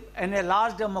live in a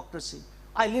large democracy.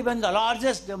 I live in the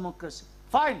largest democracy.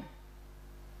 Fine.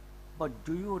 But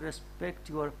do you respect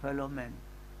your fellow men?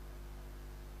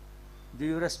 Do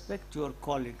you respect your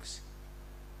colleagues?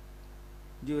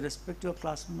 Do you respect your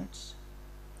classmates?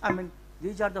 I mean,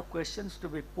 these are the questions to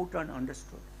be put and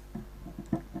understood.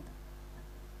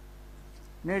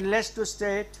 Needless to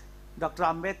state, Dr.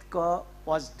 Ambedkar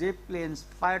was deeply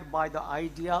inspired by the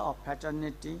idea of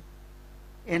fraternity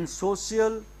in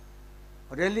social,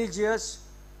 religious,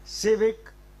 civic,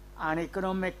 and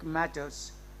economic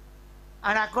matters.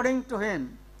 And according to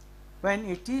him, when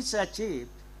it is achieved,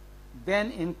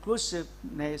 then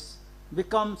inclusiveness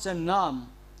becomes a norm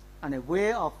and a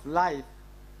way of life,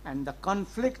 and the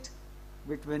conflict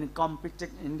between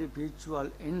competing individual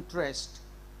interests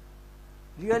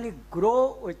really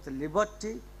grow with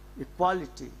liberty,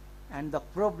 equality, and the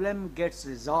problem gets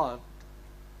resolved.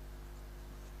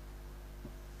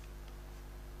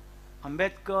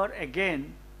 Ambedkar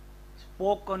again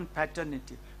spoke on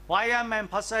fraternity. Why am I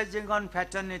emphasizing on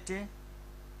fraternity?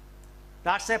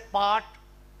 That's a part,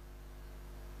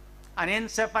 an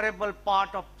inseparable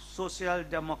part of social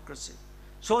democracy,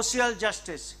 social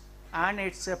justice, and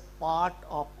it's a part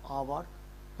of our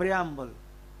preamble.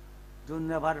 Do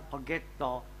never forget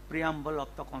the preamble of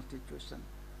the Constitution.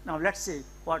 Now let's see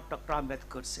what Dr.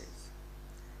 Ambedkar says.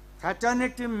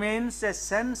 Fraternity means a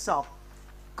sense of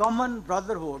common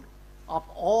brotherhood of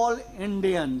all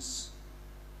Indians.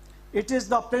 It is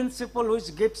the principle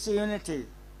which gives unity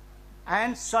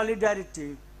and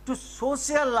solidarity to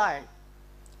social life.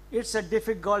 It's a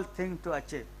difficult thing to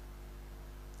achieve.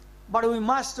 But we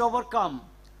must overcome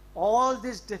all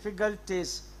these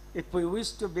difficulties if we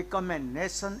wish to become a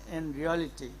nation in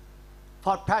reality.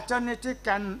 For fraternity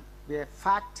can be a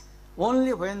fact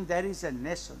only when there is a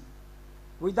nation.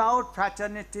 Without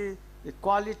fraternity,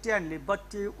 equality and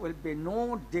liberty will be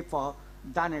no different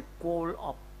than a coat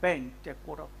of paint,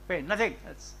 nothing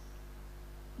else.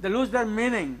 They lose their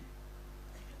meaning.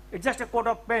 It's just a coat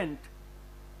of paint.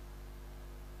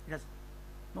 It has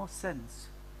no sense.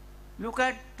 Look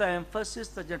at the emphasis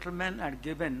the gentleman had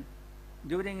given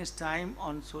during his time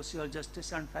on social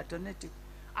justice and fraternity.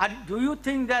 And do you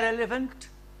think they are relevant?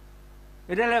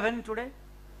 Irrelevant today?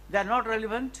 They are not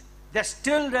relevant. They are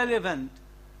still relevant.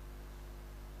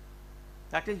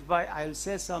 That is why I will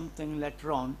say something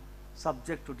later on,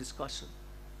 subject to discussion.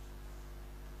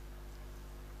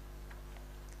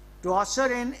 To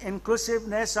usher in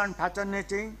inclusiveness and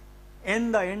fraternity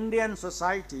in the Indian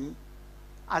society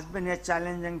has been a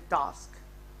challenging task,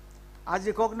 as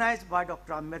recognized by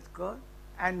Dr. Ambedkar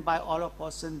and by all of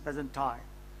us in present time.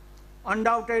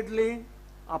 Undoubtedly,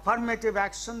 affirmative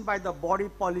action by the body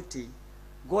politic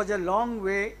goes a long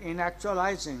way in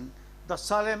actualizing the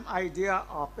solemn idea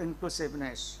of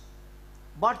inclusiveness.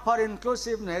 But for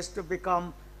inclusiveness to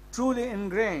become truly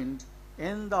ingrained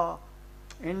in the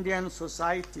Indian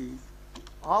society,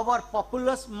 our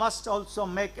populace must also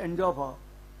make endeavor.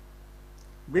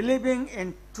 Believing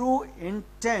in true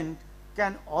intent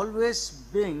can always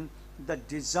bring the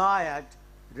desired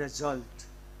result.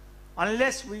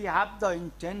 Unless we have the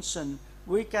intention,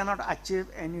 we cannot achieve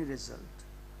any result.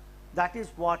 That is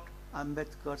what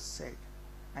Ambedkar said.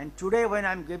 And today when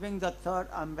I am giving the third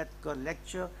Ambedkar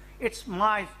lecture, it's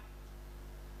my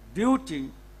duty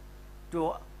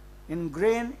to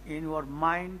ingrain in your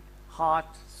mind, heart,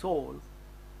 soul,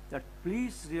 that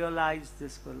please realize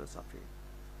this philosophy.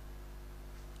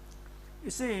 You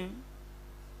see,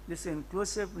 this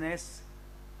inclusiveness,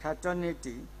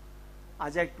 fraternity,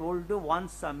 as I told you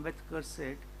once, Ambedkar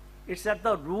said, it's at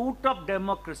the root of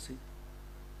democracy.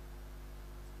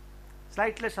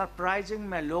 Slightly surprising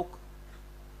may look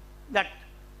that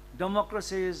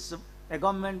democracy is a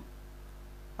government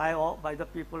by the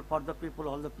people, for the people,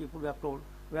 all the people we have told,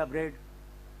 we have read.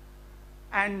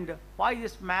 And why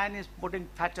this man is putting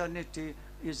fraternity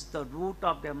is the root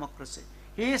of democracy.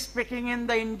 He is speaking in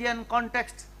the Indian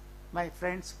context. My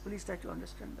friends, please try to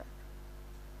understand that.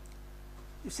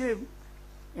 You see,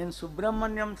 in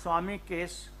Subramaniam Swamy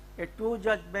case, a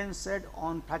two-judge bench said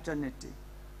on fraternity,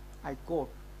 I quote,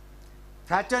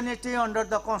 "Fraternity under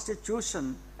the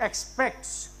Constitution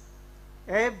expects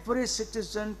every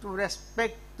citizen to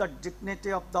respect the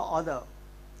dignity of the other.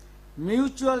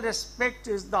 Mutual respect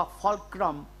is the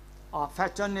fulcrum of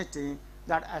fraternity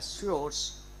that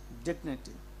assures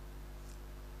dignity."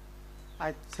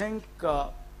 I think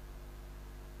Mr.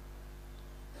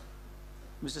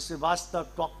 Srivastava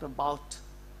talked about,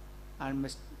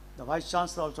 and the Vice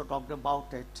Chancellor also talked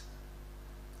about it,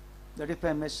 the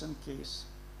defamation case.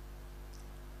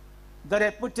 The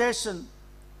reputation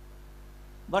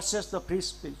versus the free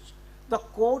speech. The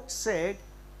court said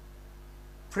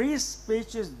free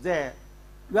speech is there.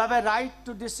 You have a right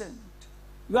to dissent.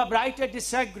 You have a right to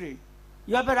disagree.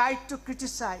 You have a right to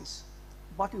criticize.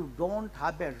 But you don't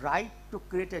have a right to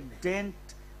create a dent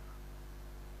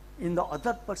in the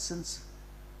other person's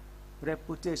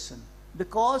reputation,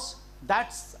 because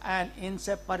that's an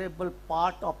inseparable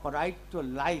part of a right to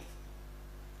life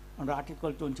under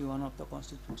Article 21 of the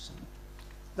Constitution.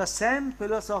 The same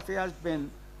philosophy has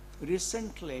been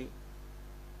recently,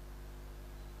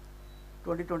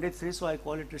 2023, so I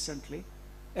call it recently,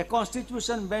 a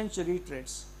Constitution bench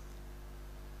reiterates,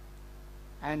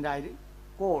 and I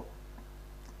quote,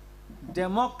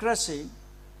 "Democracy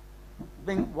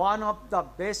being one of the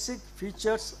basic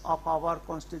features of our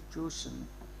Constitution,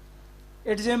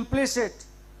 it is implicit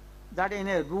that in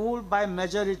a rule by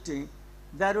majority,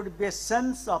 there would be a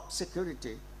sense of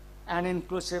security and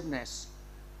inclusiveness.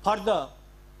 Further,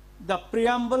 the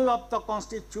preamble of the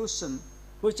Constitution,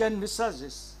 which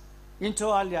envisages inter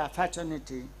alia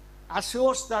fraternity,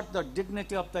 assures that the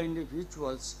dignity of the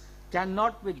individuals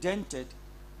cannot be dented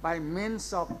by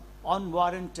means of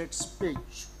unwarranted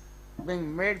speech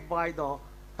being made by the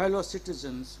fellow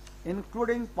citizens,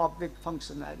 including public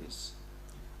functionaries.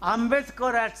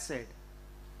 Ambedkar had said,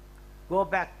 go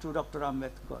back to Dr.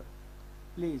 Ambedkar,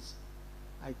 please,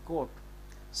 I quote,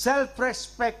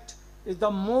 self-respect is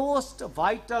the most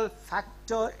vital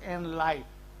factor in life.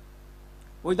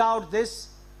 Without this,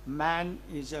 man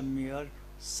is a mere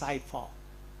cipher.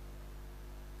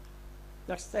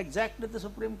 That's exactly the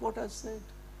Supreme Court has said,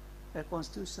 a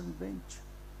constitution bench.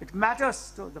 It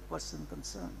matters to the person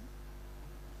concerned.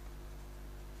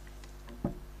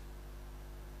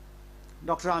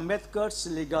 Dr. Ambedkar's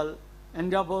legal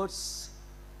endeavors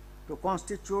to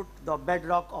constitute the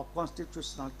bedrock of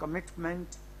constitutional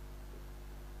commitment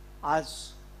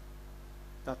as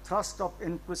the thrust of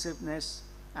inclusiveness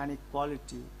and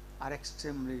equality are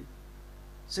extremely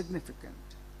significant.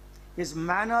 His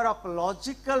manner of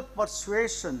logical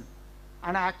persuasion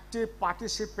and active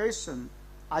participation,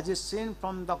 as is seen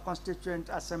from the Constituent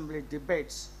Assembly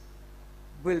debates,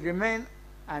 will remain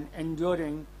an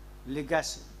enduring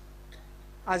legacy.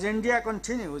 As India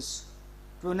continues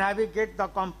to navigate the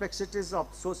complexities of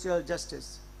social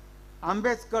justice,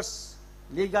 Ambedkar's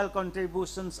legal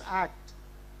contributions act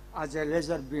as a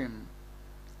laser beam,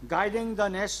 guiding the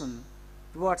nation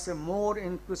towards a more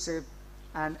inclusive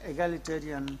and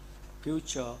egalitarian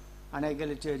future, an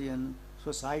egalitarian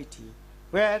society,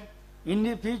 where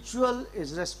individual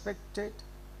is respected,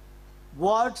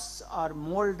 words are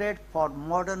molded for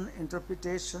modern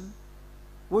interpretation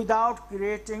without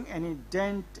creating any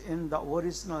dent in the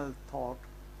original thought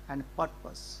and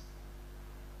purpose.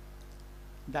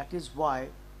 That is why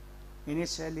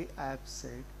initially I have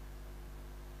said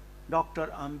Dr.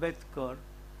 Ambedkar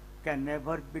can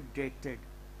never be dated.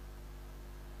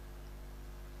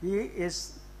 He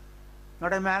is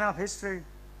not a man of history,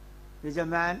 he is a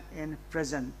man in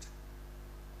present.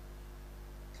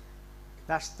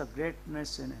 That's the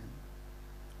greatness in him.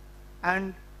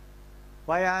 And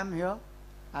why I am here?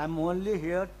 I am only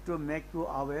here to make you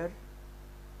aware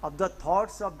of the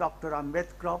thoughts of Dr.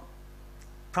 Ambedkar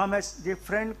from a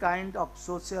different kind of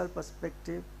social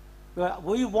perspective.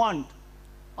 We want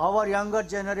our younger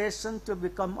generation to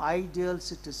become ideal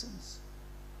citizens.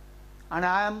 And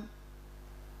I am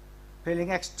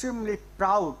feeling extremely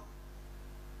proud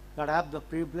that I have the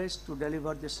privilege to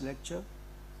deliver this lecture,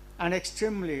 and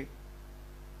extremely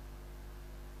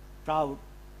proud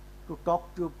to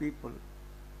talk to people.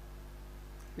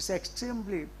 It's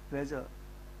extremely pleasure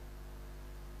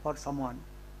for someone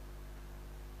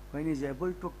when he is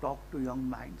able to talk to young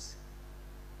minds.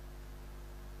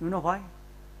 You know why?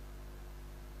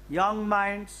 Young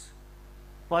minds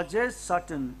possess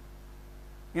certain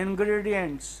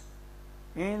ingredients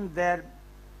in their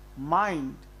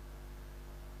mind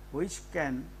which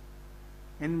can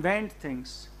invent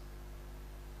things,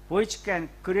 which can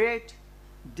create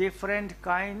different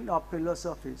kind of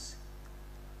philosophies.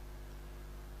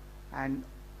 And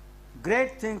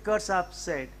great thinkers have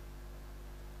said,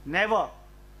 never,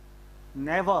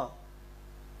 never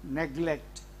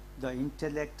neglect the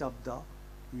intellect of the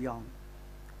young.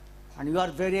 And you are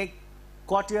very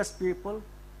courteous people,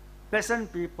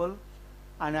 pleasant people,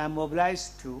 and I am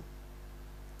obliged to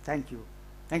thank you.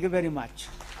 Thank you very much.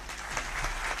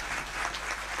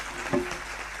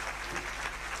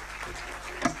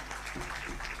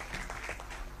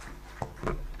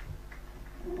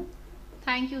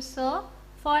 Thank you, sir,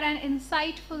 for an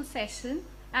insightful session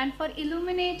and for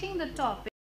illuminating the topic.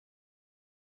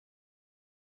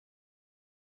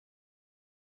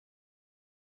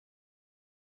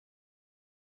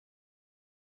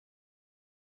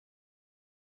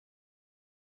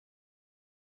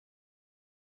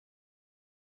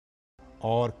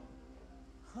 और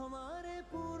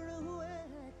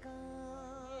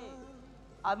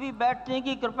अभी बैठने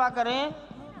की कृपा करें,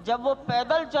 जब वो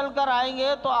पैदल चलकर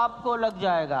आएंगे तो आपको लग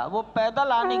जाएगा। वो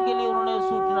पैदल आने के लिए उन्होंने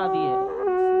सूचना दी है,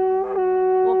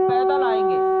 वो पैदल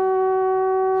आएंगे।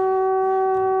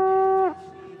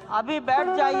 अभी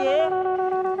बैठ जाइए।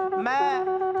 मैं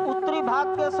उत्तरी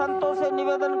भाग के संतों से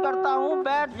निवेदन करता हूं,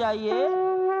 बैठ जाइए,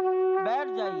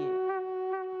 बैठ जाइए।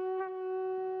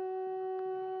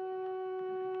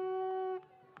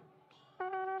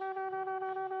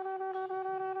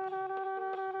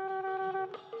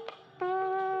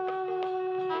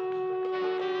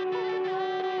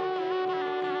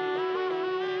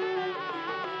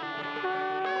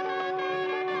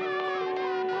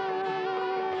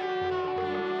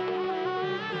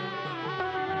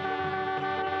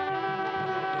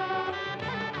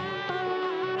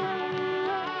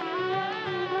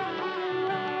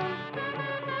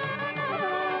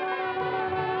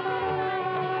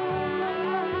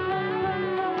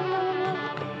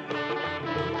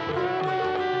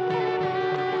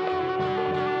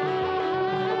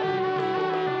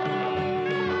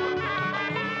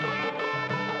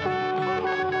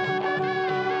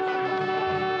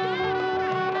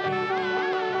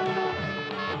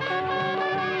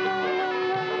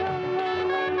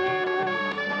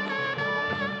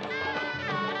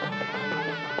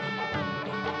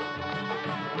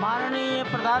 माननीय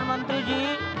प्रधानमंत्री जी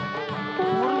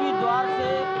पूर्वी द्वार से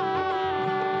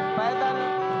पैदल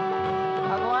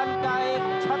भगवान का एक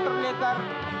छत्र लेकर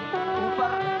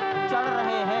ऊपर चढ़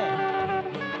रहे हैं।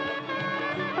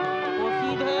 वो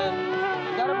सीधे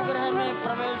गर्भगृह में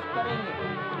प्रवेश करेंगे।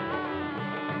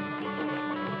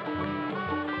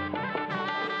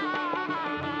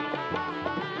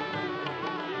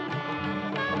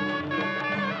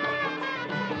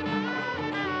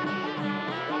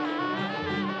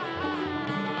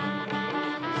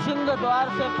 सिंह द्वार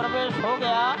से प्रवेश हो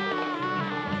गया।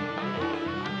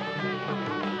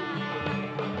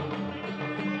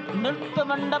 नृत्य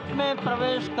मंडप में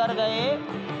प्रवेश कर गए।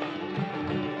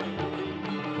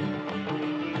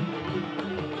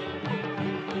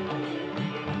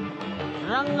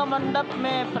 रंग मंडप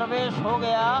में प्रवेश हो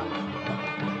गया।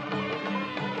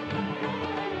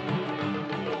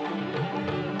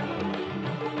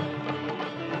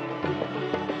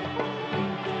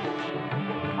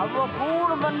 अब वो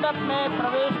पूर्ण मंडप में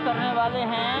प्रवेश करने वाले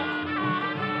हैं।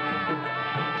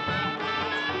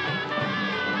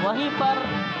 वहीं पर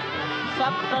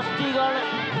सब ट्रस्टीगण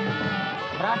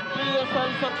राष्ट्रीय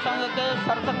स्वयंसेवक संघ के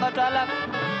सरसंघचालक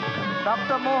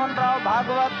डॉक्टर मोहन राव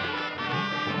भागवत,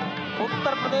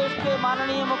 उत्तर प्रदेश के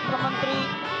माननीय मुख्यमंत्री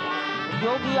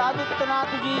योगी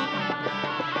आदित्यनाथ जी,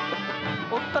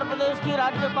 उत्तर प्रदेश की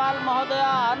राज्यपाल महोदया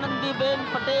आनंदीबेन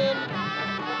पटेल,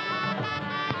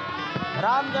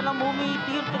 राम जन्मभूमि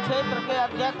तीर्थ क्षेत्र के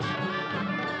अध्यक्ष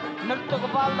नृत्य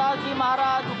गोपाल दास जी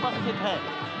महाराज उपस्थित हैं।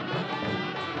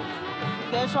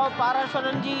 केशव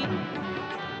पाराशरन जी,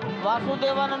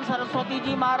 वासुदेवानंद सरस्वती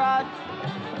जी महाराज,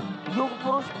 युग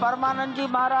पुरुष परमानंद जी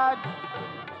महाराज,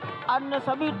 अन्य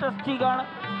सभी ट्रस्टीगण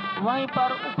वहीं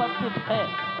पर उपस्थित है।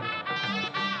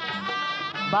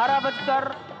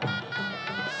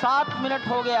 12:07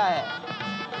 हो गया है।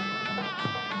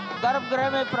 गर्भगृह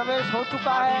में प्रवेश हो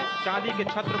चुका है। चांदी के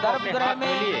छत्र को अपने गर्भगृह हाथ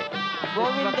में लिए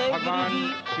गोविंद देव भगवान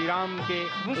जी श्री राम के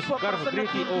विश्व उस गर्भगृह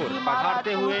की प्रसिद्ध ओर जी बढ़ाते महाराज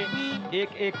हुए रूपी एक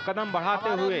एक कदम बढ़ाते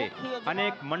हमारे हुए मुख्य यजमान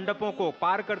अनेक मंडपों को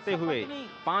पार करते हुए सपत्नी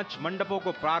 5 मंडपों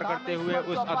को पार करते हुए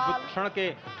रामेश्वर उस चौपाल अद्भुत क्षण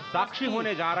के साक्षी ट्रस्टी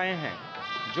होने जा रहे हैं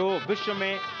जो विश्व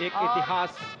में एक और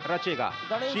इतिहास रचेगा।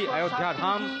 गणेश श्री और अयोध्या शास्त्री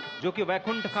धाम जी, जो कि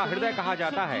वैकुंठ का हृदय कहा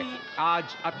जाता है, आज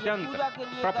अत्यंत पूजा के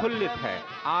लिए प्रफुल्लित गर्भगृह है। में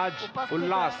आज उपस्थित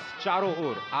उल्लास है। चारों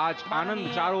ओर, आज आनंद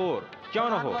माननीय चारों ओर। क्यों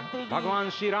न हो, प्रधानमंत्री जी भगवान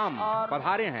श्री राम और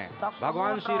पधारे हैं। डॉक्टर भगवान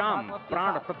मोहन श्री राव राम भागवत के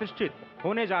प्राण साथ प्रतिष्ठित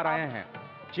होने जा रहे हैं।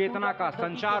 चेतना का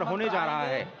संचार होने जा रहा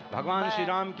है। भगवान श्री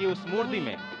राम की उस मूर्ति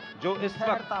में जो इस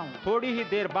वक्त थोड़ी ही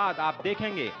देर बाद आप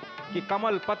देखेंगे कि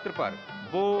कमल पत्र पर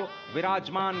वो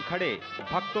विराजमान खड़े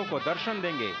भक्तों को दर्शन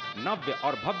देंगे नव्य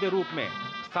और भव्य रूप में।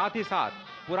 साथ ही साथ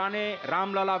पुराने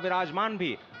रामलला विराजमान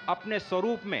भी अपने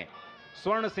स्वरूप में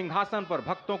स्वर्ण सिंहासन पर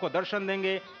भक्तों को दर्शन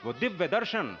देंगे। वो दिव्य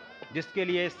दर्शन जिसके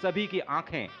लिए सभी की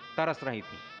आंखें तरस रही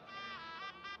थी।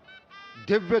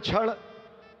 दिव्य क्षण,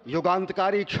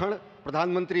 युगांतकारी क्षण।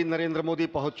 प्रधानमंत्री नरेंद्र मोदी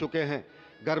पहुंच चुके हैं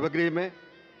गर्भगृह में।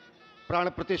 प्राण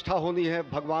प्रतिष्ठा होनी है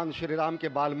भगवान श्री राम के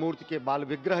बाल मूर्ति के बाल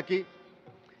विग्रह की।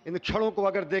 इन क्षणों को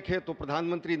अगर देखें तो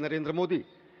प्रधानमंत्री नरेंद्र मोदी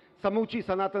समूची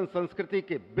सनातन संस्कृति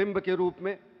के बिंब के रूप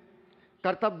में,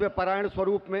 कर्तव्य परायण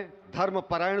स्वरूप में, धर्म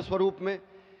परायण स्वरूप में,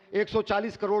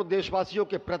 140 करोड़ देशवासियों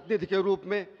के प्रतिनिधि के रूप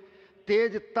में,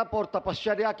 तेज तप और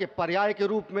तपश्चर्या के पर्याय के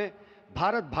रूप में,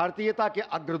 भारत भारतीयता के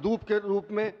अग्रदूत के रूप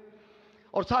में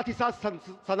और साथ ही साथ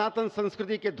सनातन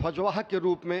संस्कृति के ध्वजवाहक के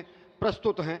रूप में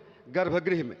प्रस्तुत हैं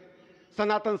गर्भगृह में।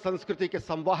 सनातन संस्कृति के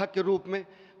संवाहक के रूप में,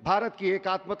 भारत की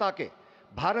एकात्मता के,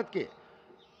 भारत के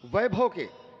वैभव के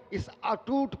इस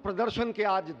अटूट प्रदर्शन के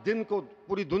आज दिन को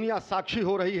पूरी दुनिया साक्षी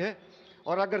हो रही है।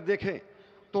 और अगर देखें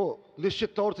तो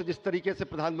निश्चित तौर से जिस तरीके से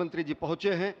प्रधानमंत्री जी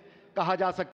पहुंचे हैं, कहा जा सकता